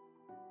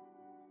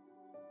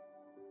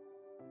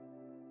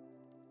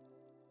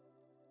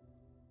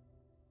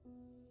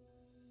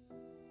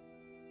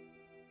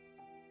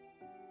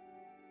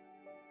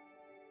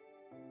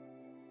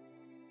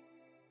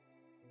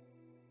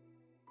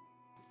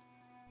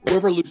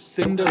 Whoever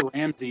Lucinda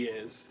Ramsey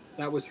is,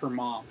 that was her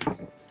mom.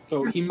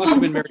 So he must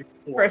have been married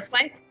before. First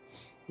wife?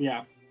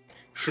 Yeah.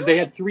 Because they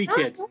had 3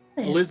 kids.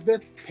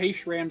 Elizabeth,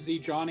 Paige Ramsey,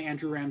 John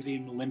Andrew Ramsey,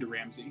 and Melinda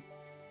Ramsey.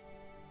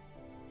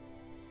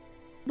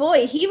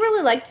 Boy, he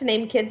really liked to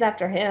name kids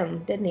after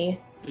him, didn't he?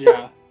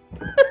 Yeah.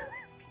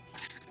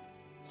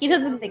 He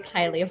doesn't think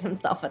highly of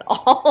himself at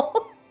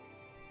all.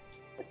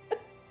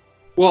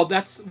 Well,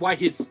 that's why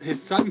his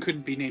son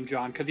couldn't be named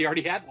John, because he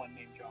already had one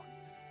named John.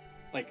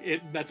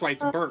 That's why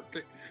it's Bert.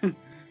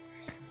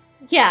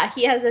 Yeah,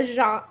 he has a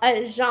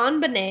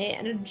JonBenet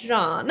and a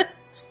John.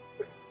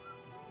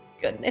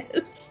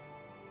 Goodness.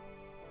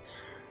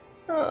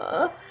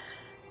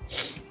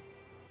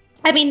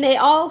 I mean, they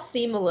all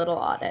seem a little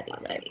odd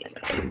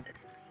anyway.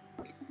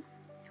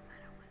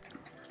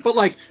 But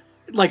like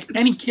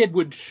any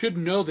kid should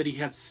know that he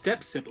has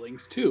step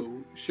siblings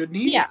too, shouldn't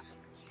he? Yeah.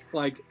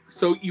 Like,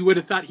 so you would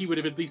have thought he would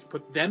have at least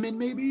put them in,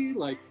 maybe?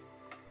 Like,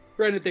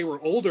 granted they were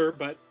older,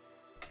 but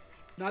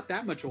not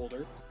that much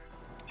older.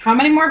 How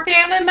many more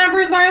family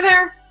members are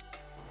there?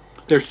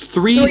 There's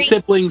 3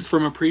 siblings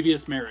from a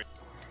previous marriage.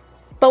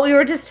 But we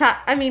were just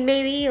I mean,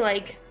 maybe,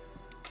 like...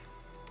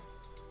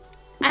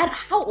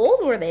 How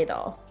old were they,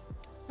 though?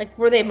 Like,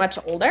 were they much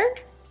older?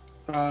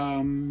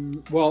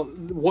 Well,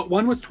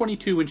 one was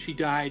 22 when she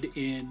died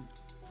in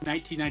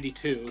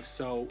 1992,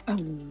 so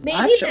Maybe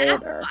much that's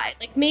older. why.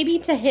 Like, maybe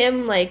to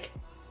him, like,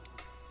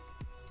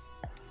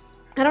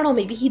 I don't know,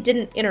 maybe he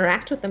didn't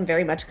interact with them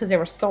very much because they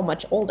were so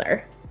much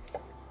older.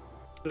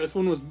 this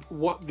one was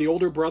the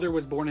older brother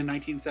was born in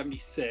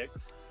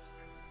 1976.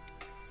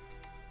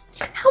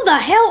 How the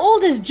hell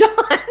old is John?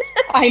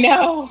 I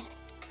know.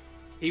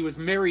 He was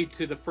married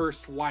to the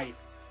first wife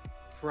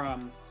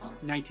from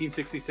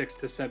 1966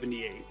 to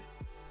 78.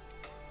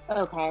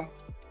 Okay.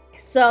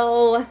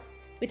 So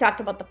we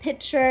talked about the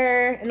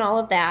picture and all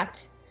of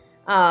that,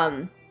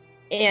 and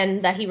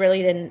that he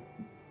really didn't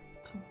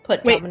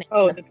put Wait. JonBenet.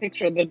 Oh, the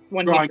picture, the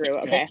one he Drawing drew. picture.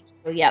 Okay.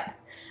 Yep.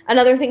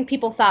 Another thing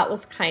people thought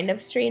was kind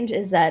of strange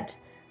is that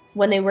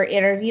when they were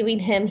interviewing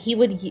him, he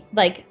would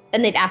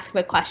and they'd ask him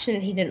a question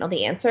and he didn't know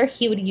the answer.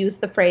 He would use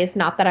the phrase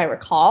 "not that I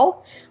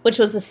recall," which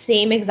was the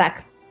same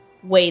exact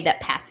way that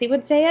Patsy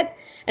would say it.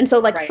 And so,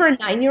 like, Right. for a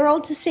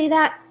 9-year-old to say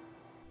that,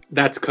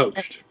 That's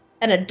coached.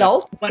 an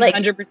adult,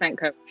 100%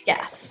 coach.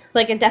 yes,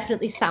 like, it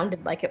definitely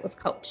sounded like it was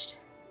coached.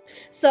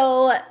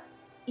 So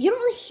you don't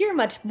really hear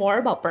much more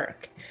about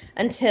Burke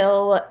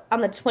until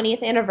on the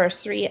 20th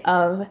anniversary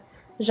of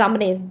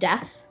JonBenet's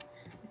death.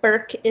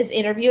 Burke is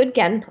interviewed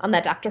again on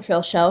that Dr.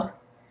 Phil show.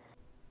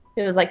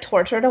 It was like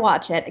torture to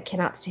watch it. I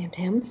cannot stand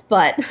him.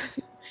 But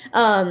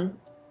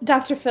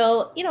Dr.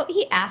 Phil,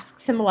 he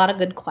asks him a lot of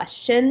good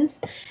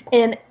questions.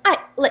 And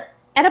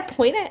at a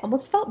point, I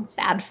almost felt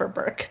bad for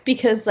Burke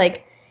because,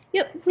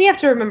 we have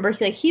to remember,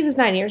 he was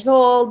 9 years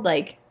old.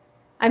 Like,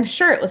 I'm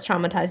sure it was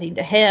traumatizing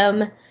to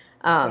him.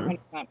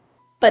 100%.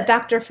 But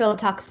Dr. Phil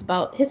talks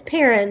about his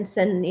parents,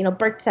 and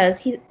Burke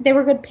says they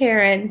were good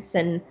parents,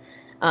 and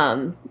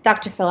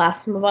Dr. Phil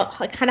asks him about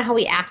kind of how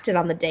he acted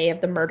on the day of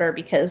the murder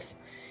because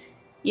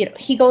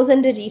he goes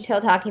into detail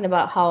talking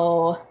about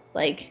how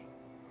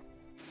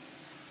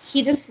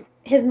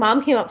his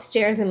mom came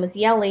upstairs and was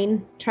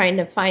yelling trying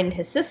to find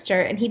his sister,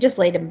 and he just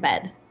laid in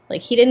bed.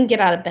 Like, he didn't get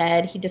out of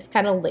bed. He just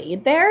kind of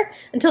laid there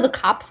until the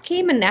cops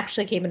came and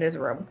actually came in his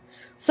room.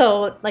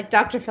 So,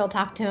 Dr. Phil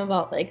talked to him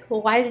about,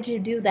 well, why did you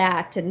do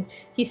that? And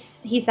he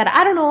said,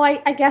 I don't know,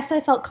 I guess I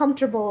felt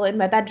comfortable in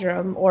my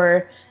bedroom,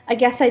 or I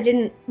guess I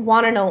didn't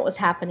want to know what was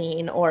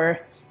happening, or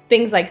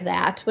things like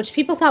that, which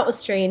people thought was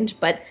strange.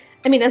 But,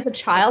 I mean, as a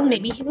child,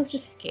 maybe he was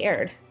just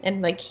scared,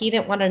 and, he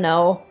didn't want to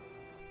know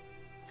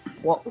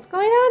what was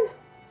going on.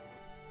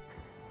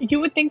 You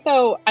would think,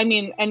 though, I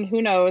mean, and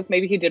who knows,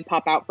 maybe he did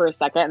pop out for a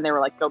second and they were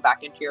like, go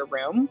back into your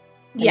room.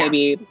 And Yeah.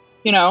 maybe,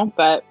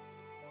 but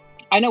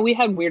I know we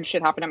had weird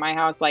shit happen at my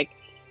house. Like,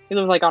 it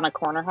was on a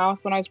corner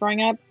house when I was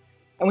growing up.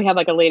 And we had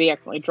a lady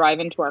accidentally drive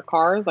into our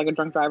cars, a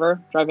drunk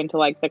driver, drive into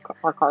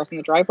our cars in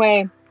the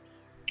driveway.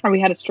 And we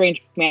had a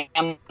strange man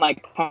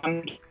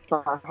come to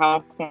our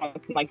house and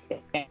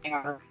bang on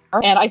our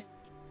car. And I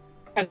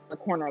had a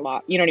corner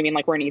lot, you know what I mean?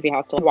 We're an easy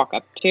house to walk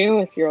up to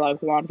if you're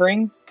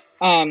wandering.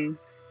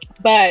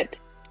 But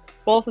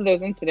both of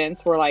those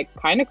incidents were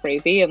kind of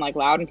crazy and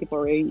loud, and people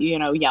were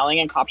yelling,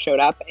 and cops showed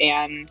up,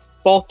 and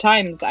both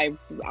times I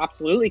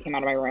absolutely came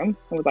out of my room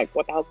and was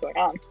what the hell's going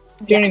on?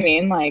 Do you know what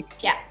I mean?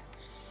 Yeah.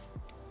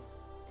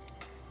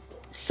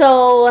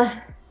 So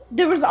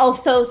there was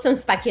also some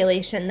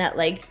speculation that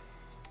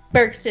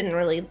Burke didn't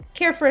really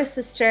care for his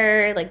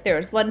sister. There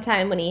was one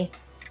time when he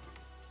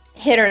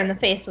hit her in the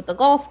face with a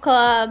golf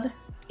club,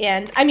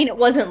 and I mean, it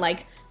wasn't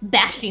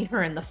bashing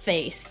her in the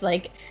face,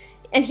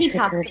 and he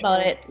talked about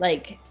it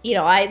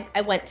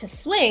I went to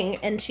swing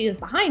and she was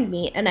behind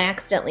me and I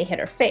accidentally hit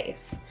her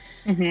face.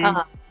 Mm-hmm.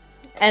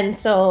 And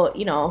so,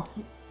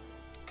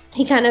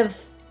 he kind of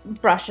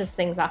brushes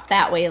things off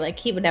that way.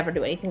 He would never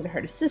do anything to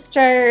hurt his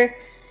sister.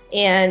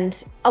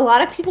 And a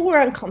lot of people were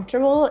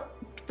uncomfortable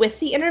with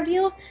the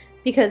interview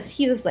because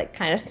he was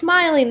kind of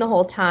smiling the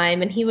whole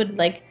time, and he would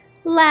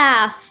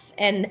laugh.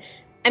 And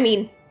I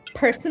mean,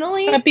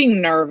 personally, Not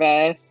being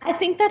nervous. I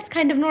think that's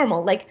kind of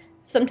normal.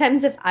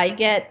 Sometimes if I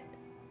get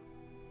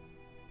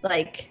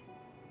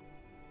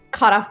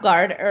caught off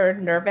guard or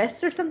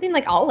nervous or something,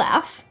 I'll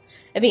laugh.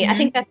 I mean, I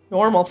think that's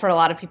normal for a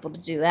lot of people to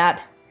do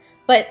that.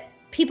 But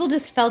people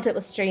just felt it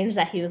was strange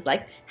that he was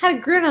had a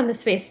grin on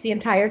his face the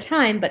entire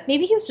time, but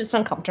maybe he was just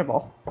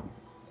uncomfortable.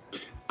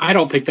 I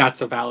don't think that's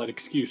a valid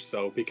excuse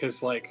though,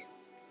 because Well,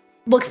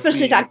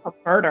 especially talking about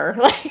murder.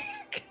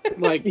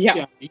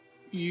 Yeah,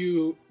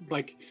 you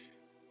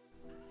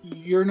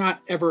you're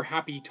not ever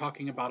happy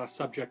talking about a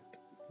subject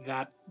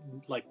that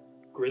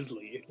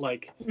grisly. I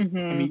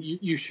mean,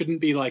 you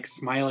shouldn't be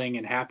smiling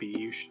and happy.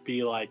 You should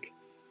be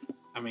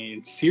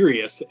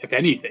serious, if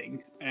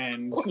anything.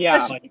 And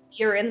Yeah. Especially if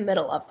you're in the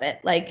middle of it.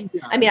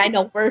 I mean, I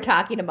know we're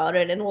talking about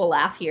it and we'll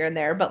laugh here and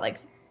there, but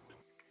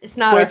it's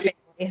not our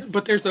family.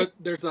 But there's a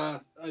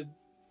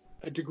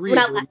degree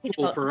of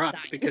removal for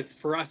us, because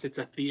for us it's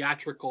a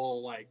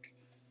theatrical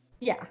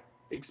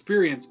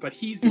experience, but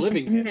he's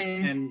living it,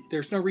 and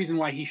there's no reason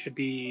why he should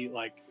be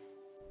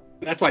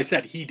that's why I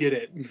said he did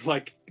it.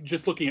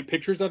 Just looking at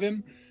pictures of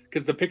him,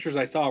 because the pictures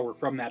I saw were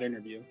from that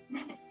interview.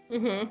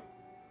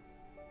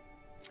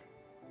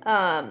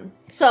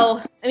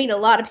 So, I mean, a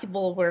lot of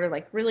people were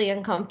like really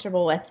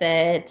uncomfortable with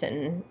it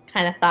and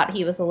kind of thought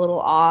he was a little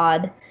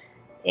odd.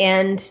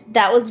 And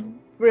that was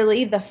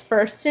really the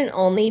first and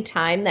only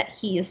time that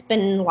he's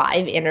been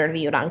live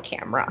interviewed on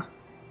camera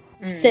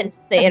since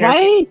the interview.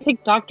 Why did you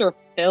pick Dr.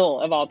 Phil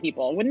of all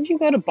people? Wouldn't you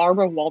go to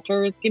Barbara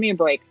Walters? Give me a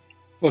break.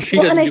 Well, she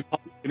doesn't do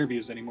public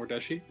interviews anymore,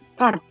 does she?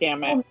 God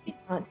damn it. Oh my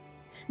God.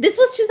 This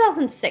was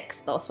 2006,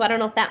 though, so I don't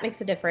know if that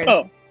makes a difference.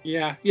 Oh.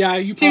 Yeah, you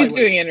probably She was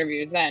doing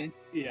interviews then.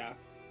 Yeah.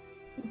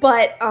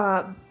 But,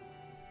 or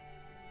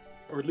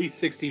at least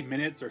 60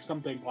 Minutes or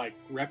something, like,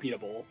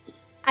 reputable.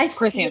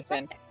 Chris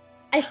Hansen.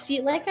 I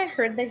feel like I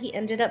heard that he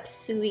ended up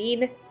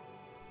suing,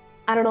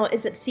 I don't know,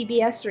 is it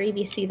CBS or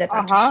ABC that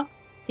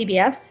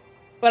CBS?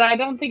 But I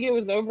don't think it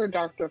was over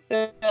Dr.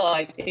 Phil.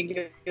 I think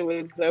it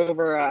was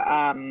over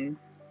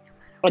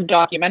a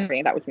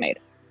documentary that was made.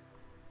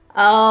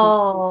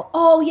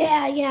 Oh,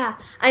 yeah.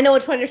 I know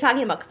which one you're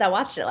talking about because I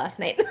watched it last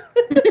night.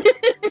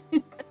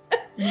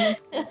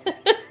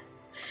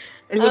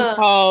 It was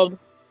called,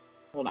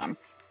 hold on.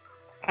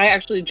 I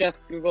actually just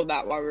Googled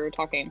that while we were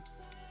talking.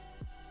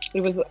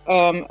 It was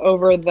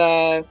over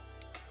the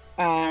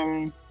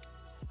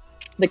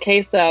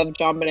case of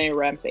JonBenet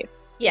Ramsey.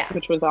 Yeah.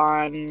 Which was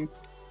on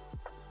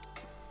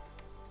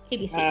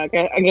ABC.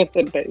 I guess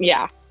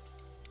CBS.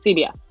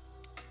 CBS,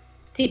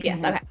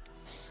 Mm-hmm. Okay.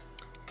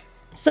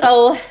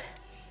 So,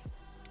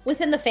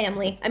 within the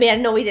family, I mean, I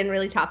know we didn't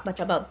really talk much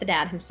about the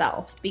dad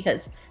himself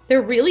because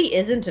there really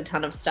isn't a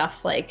ton of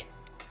stuff like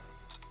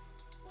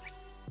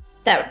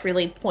that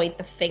really point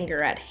the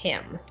finger at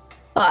him.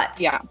 But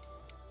yeah,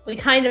 we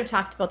kind of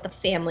talked about the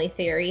family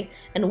theory,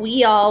 and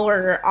we all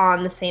were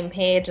on the same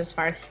page as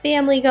far as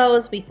family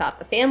goes. We thought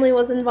the family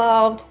was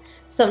involved.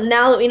 So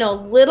now that we know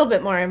a little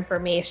bit more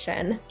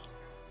information,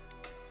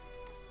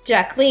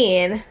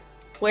 Jacqueline,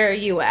 where are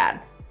you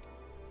at?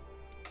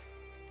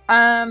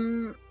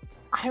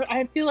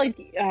 I feel like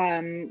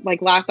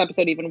last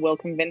episode even Will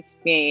convinced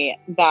me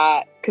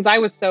that, because I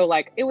was so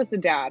like, it was the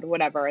dad,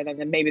 whatever, and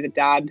then maybe the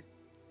dad,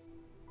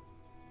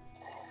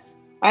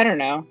 I don't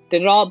know,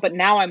 did it all, but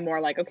now I'm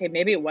more like, okay,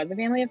 maybe it was a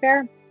family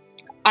affair.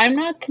 I'm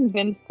not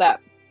convinced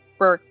that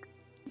Burke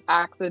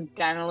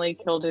accidentally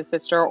killed his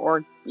sister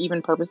or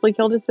even purposely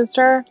killed his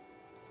sister.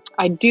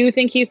 I do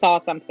think he saw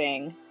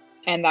something,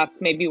 and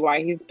that's maybe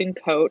why he's been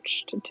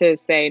coached to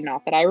say,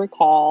 not that I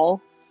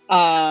recall.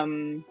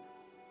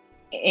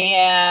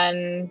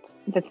 And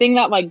the thing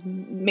that like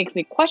makes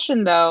me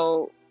question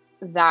though,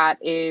 that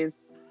is,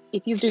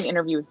 if he's doing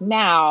interviews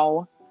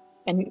now,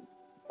 and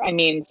I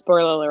mean,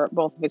 spoiler alert,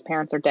 both of his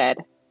parents are dead.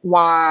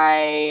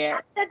 Why?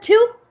 That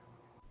too?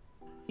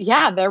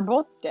 Yeah, they're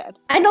both dead.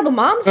 I know the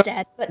mom's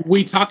dead, but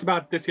we talked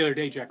about this the other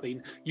day,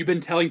 Jacqueline. You've been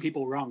telling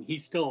people wrong.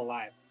 He's still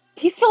alive.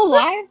 He's still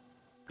alive?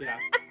 Yeah.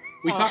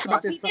 We talked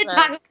about this. We did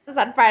talk about this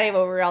on Friday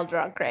when we were all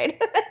drunk,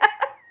 right?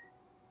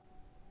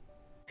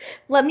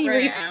 Let me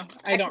read.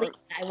 I don't.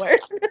 I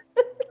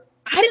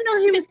didn't know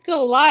he was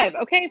still alive.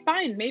 Okay,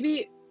 fine.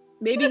 Maybe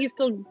he's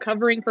still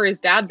covering for his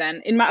dad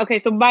then.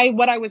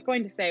 What I was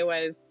going to say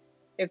was,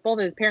 if both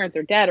of his parents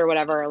are dead or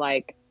whatever,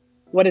 like,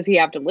 what does he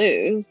have to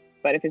lose?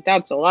 But if his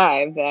dad's still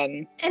alive,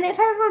 then. And if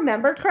I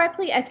remember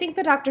correctly, I think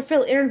the Dr.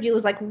 Phil interview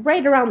was like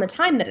right around the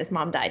time that his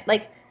mom died.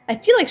 Like, I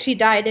feel like she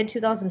died in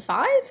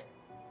 2005.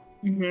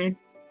 Mm-hmm.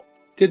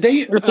 Did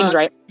they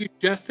right?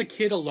 just the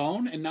kid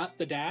alone and not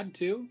the dad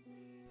too?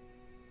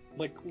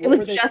 Like, it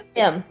was just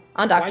him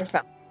on Dr.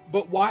 Phil.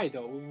 But why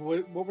though?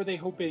 What were they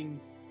hoping?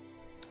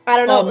 I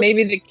don't know. Well,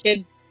 maybe the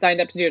kid signed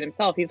up to do it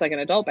himself. He's like an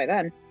adult by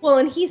then. Well,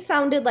 and he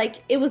sounded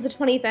like it was the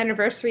 20th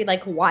anniversary.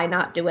 Like, why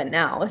not do it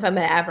now if I'm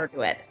gonna ever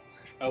do it?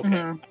 Okay.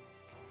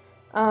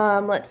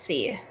 Mm-hmm. Let's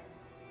see.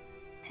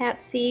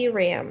 Patsy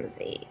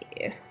Ramsey.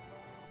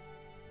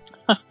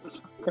 I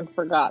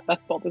forgot that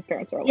both his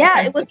parents are alive.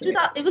 Yeah,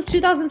 it was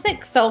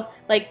 2006. So,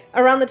 like,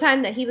 around the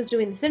time that he was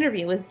doing this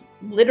interview was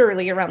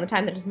literally around the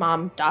time that his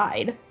mom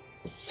died.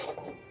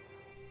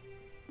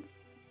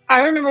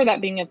 I remember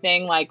that being a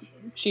thing. Like,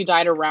 she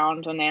died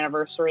around an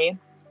anniversary.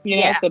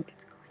 Yeah.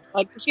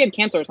 She had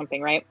cancer or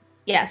something, right?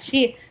 Yeah,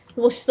 she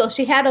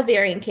had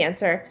ovarian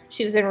cancer.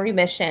 She was in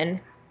remission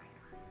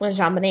when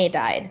JonBenet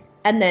died,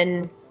 and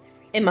then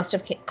it must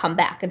have come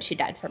back, and she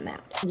died from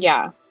that.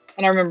 Yeah.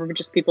 And I remember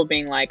just people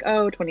being like,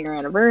 oh, 20-year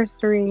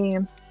anniversary.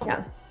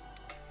 Yeah.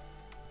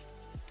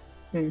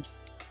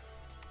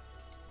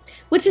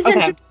 Which is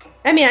interesting.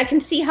 I mean, I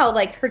can see how,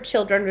 like, her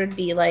children would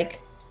be,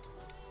 like,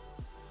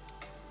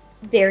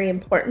 very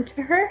important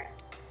to her.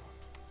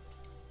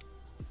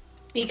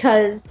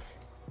 Because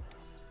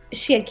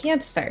she had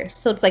cancer.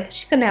 So it's like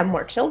she couldn't have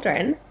more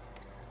children.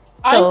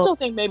 I still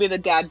think maybe the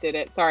dad did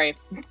it. Sorry.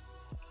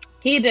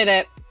 He did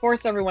it.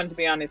 Forced everyone to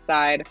be on his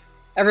side.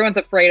 Everyone's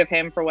afraid of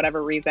him for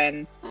whatever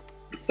reason.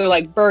 So,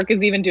 like, Burke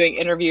is even doing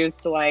interviews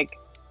to, like,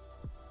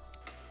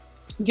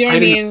 do you know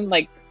what I mean?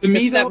 Like, the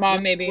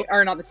stepmom maybe,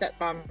 or not the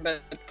stepmom,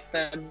 but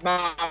the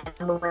mom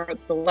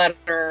wrote the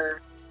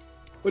letter.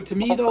 But to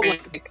me, though,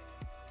 like,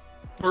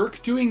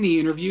 Burke doing the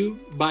interview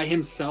by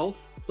himself,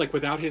 like,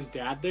 without his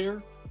dad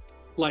there,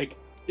 like,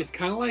 is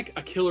kind of like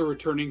a killer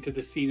returning to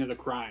the scene of the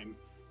crime.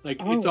 Like,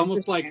 Oh, it's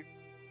almost like interesting.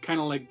 kind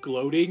of like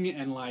gloating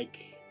and like.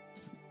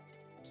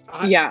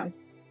 Yeah.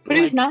 But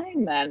he was like-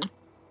 9 then.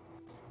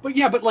 But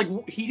yeah, but like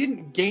he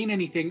didn't gain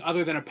anything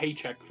other than a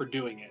paycheck for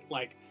doing it.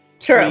 Like,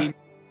 True. I mean,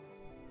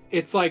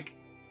 it's like,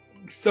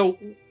 so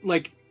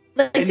like.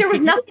 Like and there was to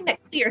do- nothing that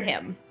cleared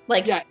him.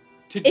 Like Yeah,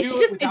 to it do just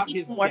it made without people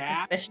his more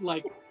dad, suspicious.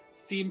 like,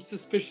 seems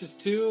suspicious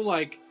too.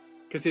 Like,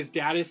 because his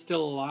dad is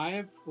still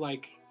alive.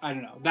 Like, I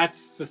don't know. That's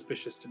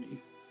suspicious to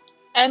me.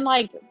 And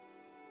like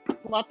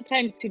lots of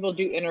times people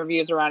do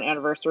interviews around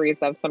anniversaries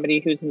of somebody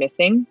who's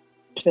missing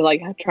to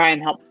like try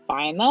and help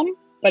find them.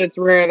 But it's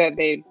rare that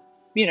they,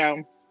 you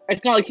know,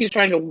 it's not like he's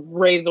trying to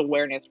raise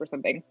awareness for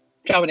something.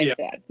 JonBenet's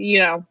dad, you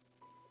know.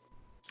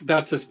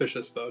 That's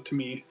suspicious though to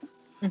me.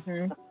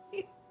 Mm-hmm.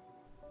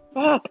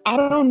 Fuck, I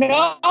don't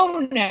know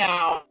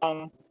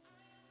now.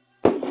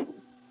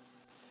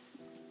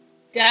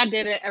 Dad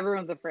did it.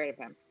 Everyone's afraid of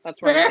him.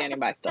 That's where I'm standing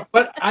by still.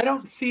 But I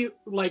don't see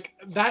like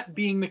that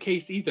being the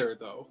case either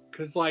though,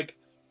 because like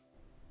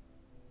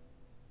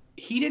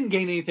he didn't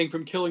gain anything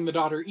from killing the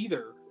daughter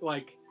either.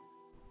 Like,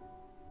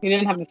 He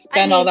didn't have to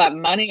spend all that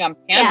money on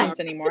Yeah. pageants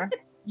anymore.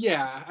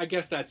 yeah, I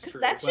guess that's true.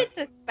 that But, shit's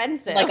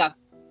expensive. Like a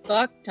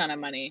fuck ton of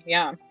money.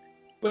 Yeah.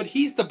 but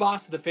he's the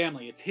boss of the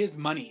family. It's his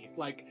money.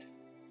 Like,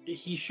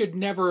 he should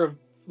never have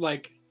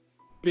like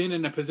been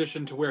in a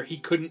position to where he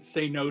couldn't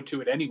say no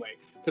to it anyway.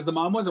 Because the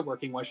mom wasn't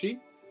working, was she?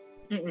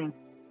 Mm-mm.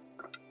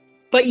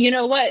 But you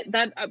know what?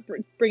 That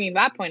bringing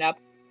that point up,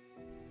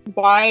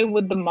 why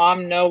would the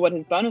mom know what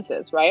his bonus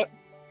is, right?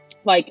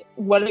 Like,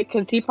 what?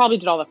 Because he probably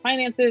did all the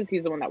finances.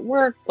 He's the one that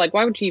worked. Like,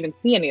 why would she even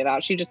see any of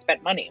that? She just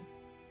spent money.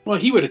 Well,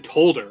 he would have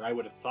told her, I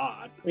would have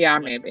thought. Yeah,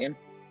 maybe.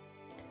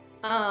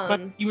 But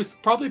he was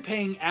probably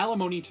paying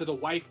alimony to the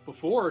wife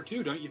before,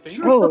 too, don't you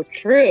think? Oh,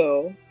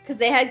 true. because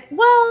they had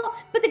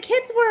but the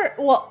kids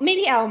were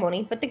maybe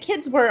alimony, but the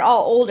kids were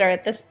all older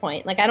at this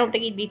point. Like I don't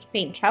think he'd be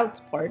paying child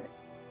support.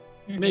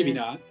 Maybe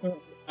not.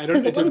 I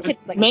Because don't the one know.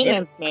 kid's like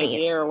Maintenance 15.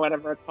 maybe, or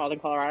whatever it's called in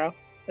Colorado.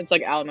 It's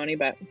like alimony,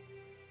 but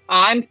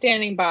I'm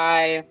standing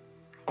by.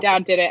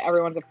 Dad did it.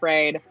 Everyone's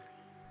afraid.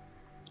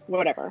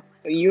 Whatever.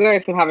 So you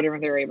guys can have a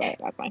different theory, but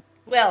that's fine.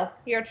 Will,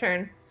 your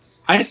turn.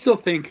 I still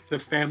think the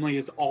family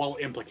is all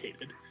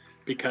implicated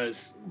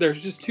because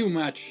there's just too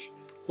much,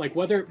 like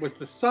whether it was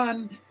the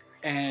son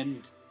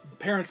and the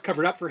parents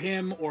covered up for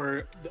him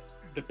or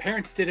the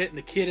parents did it and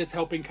the kid is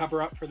helping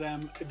cover up for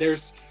them.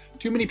 There's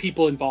too many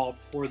people involved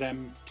for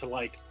them to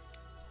like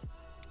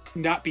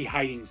not be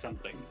hiding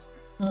something.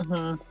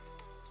 Mm-hmm.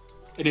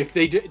 And if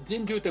they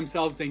didn't do it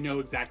themselves, they know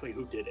exactly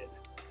who did it.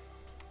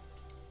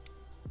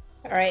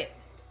 All right.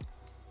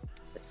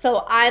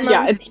 So I'm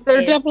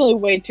they're definitely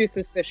way too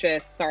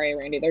suspicious. Sorry,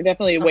 Randy. They're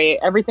definitely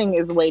everything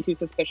is way too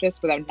suspicious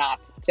for them not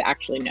to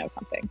actually know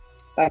something.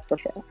 That's for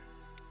sure.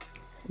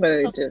 Whether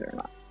they did it or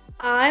not.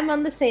 I'm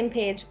on the same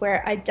page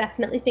where I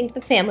definitely think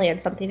the family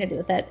had something to do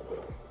with it.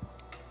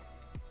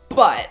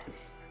 But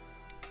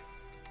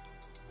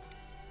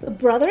the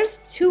brother's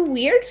too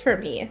weird for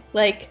me.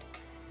 Like,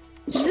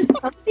 there's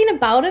just something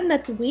about him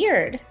that's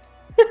weird.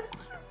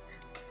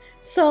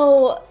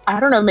 So I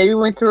don't know. Maybe he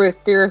went through a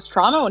serious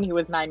trauma when he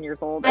was 9 years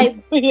old.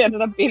 And he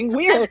ended up being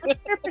weird. I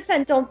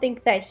 100% don't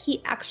think that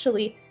he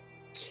actually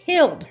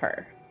killed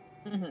her.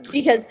 Mm-hmm.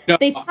 Because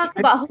they talk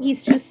about how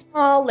he's too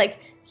small, like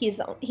he's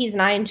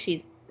 9,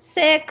 she's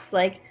 6,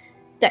 like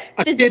that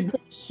physically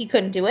he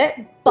couldn't do it.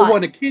 But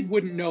one, a kid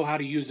wouldn't know how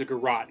to use a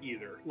garrote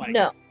either. Like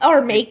no, or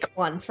make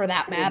one for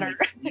that matter.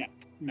 Yeah,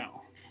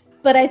 no.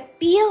 But I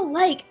feel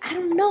like I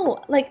don't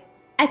know, like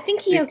I think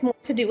he has more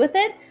to do with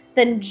it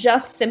than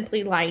just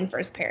simply lying for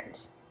his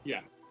parents.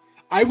 Yeah,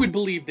 I would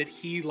believe that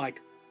he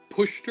like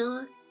pushed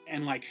her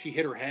and like she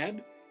hit her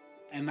head,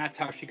 and that's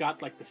how she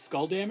got like the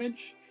skull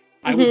damage.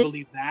 I would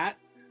believe that,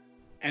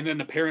 and then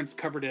the parents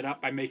covered it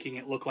up by making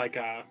it look like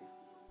a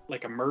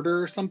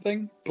murder or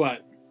something.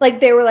 But like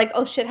they were like,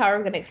 "Oh shit, how are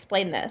we gonna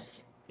explain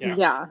this?"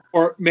 Yeah.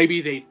 Or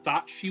maybe they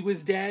thought she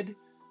was dead,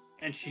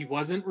 and she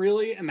wasn't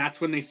really, and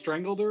that's when they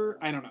strangled her.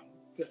 I don't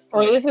know.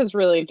 Or this is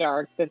really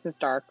dark. This is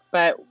dark,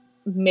 but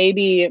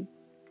maybe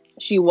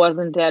she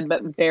wasn't dead,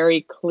 but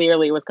very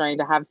clearly was going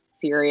to have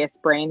serious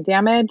brain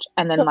damage,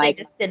 and then So like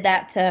they just did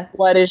that to.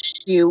 what is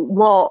she?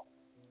 Well,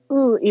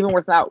 even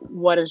worse than that,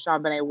 what is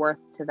JonBenet worth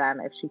to them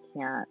if she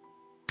can't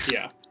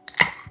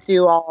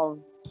do all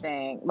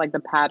things like the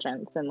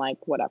pageants and like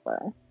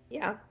whatever?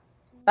 Yeah.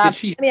 That's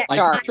she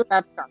dark.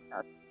 That's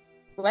dark.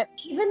 What?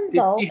 Even Did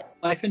though she have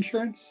life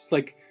insurance?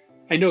 Like,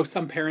 I know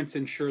some parents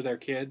insure their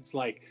kids,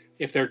 like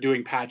if they're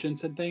doing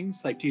pageants and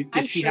things. Like,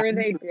 I'm sure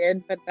they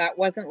did, but that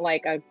wasn't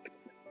like a.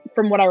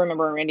 From what I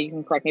remember, Randy, you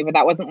can correct me, but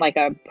that wasn't like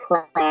a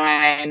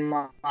prime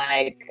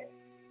like.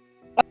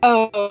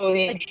 Oh,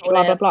 Like,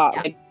 blah blah blah.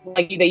 yeah.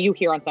 Like that you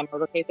hear on some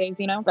murder cases,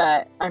 you know.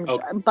 But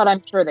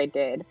I'm sure they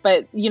did.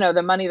 But you know,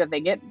 the money that they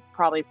get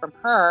probably from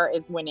her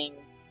is winning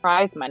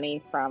prize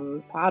money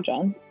from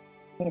pageants.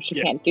 If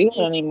she can't do it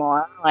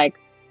anymore, like.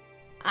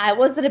 I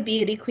wasn't a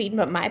beauty queen,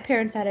 but my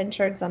parents had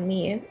insurance on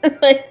me.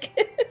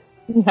 Like,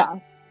 Yeah.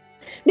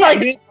 like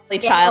you the only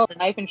child.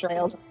 life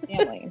insurance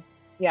family.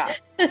 Yeah.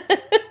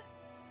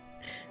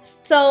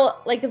 So,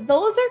 like,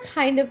 those are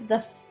kind of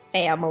the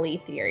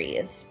family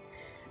theories.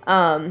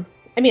 I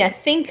mean, I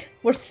think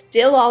we're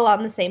still all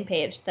on the same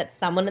page that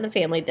someone in the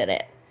family did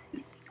it.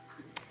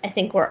 I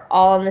think we're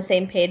all on the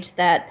same page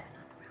that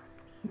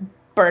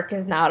Burke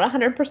is not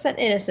 100%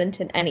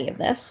 innocent in any of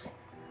this.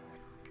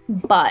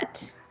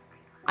 But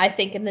I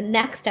think in the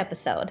next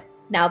episode,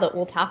 now that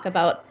we'll talk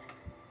about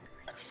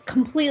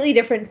completely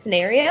different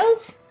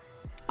scenarios,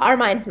 our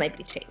minds might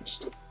be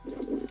changed.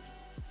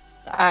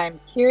 I'm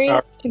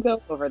curious to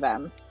go over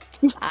them.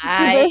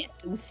 I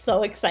am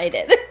so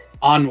excited.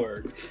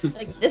 Onward.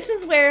 Like, this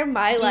is where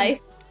my life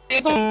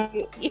is.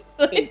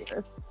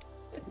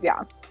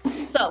 Yeah.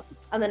 So,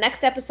 on the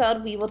next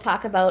episode, we will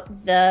talk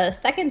about the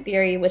second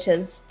theory, which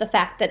is the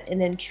fact that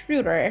an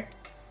intruder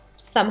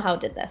somehow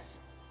did this.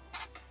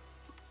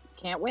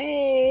 Can't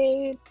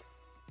wait.